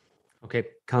 Okay,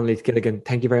 Conleith Gilligan,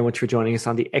 thank you very much for joining us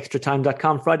on the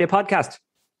extratime.com Friday podcast.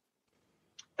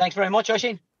 Thanks very much,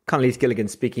 Oisin. Conleith Gilligan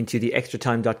speaking to the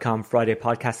extratime.com Friday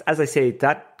podcast. As I say,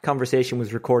 that conversation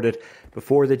was recorded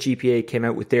before the GPA came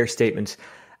out with their statement,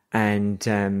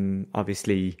 and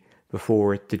obviously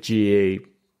before the GAA,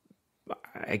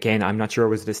 again, I'm not sure,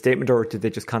 was it a statement or did they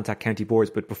just contact county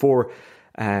boards, but before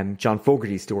John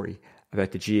Fogarty's story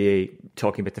about the GAA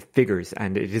talking about the figures.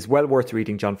 And it is well worth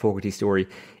reading John Fogarty's story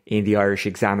in the Irish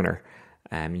Examiner.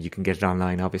 You can get it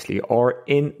online, obviously, or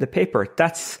in the paper.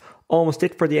 That's almost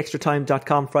it for the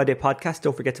extratime.com Friday podcast.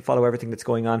 Don't forget to follow everything that's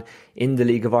going on in the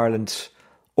League of Ireland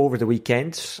over the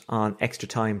weekend on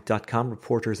extratime.com,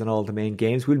 reporters on all the main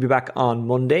games. We'll be back on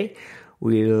Monday.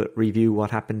 We'll review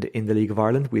what happened in the League of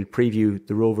Ireland. We'll preview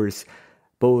the Rovers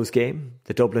Bows game,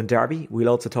 the Dublin Derby. We'll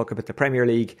also talk about the Premier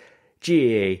League,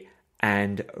 GAA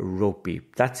and rugby.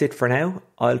 That's it for now.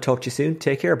 I'll talk to you soon.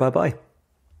 Take care. Bye-bye.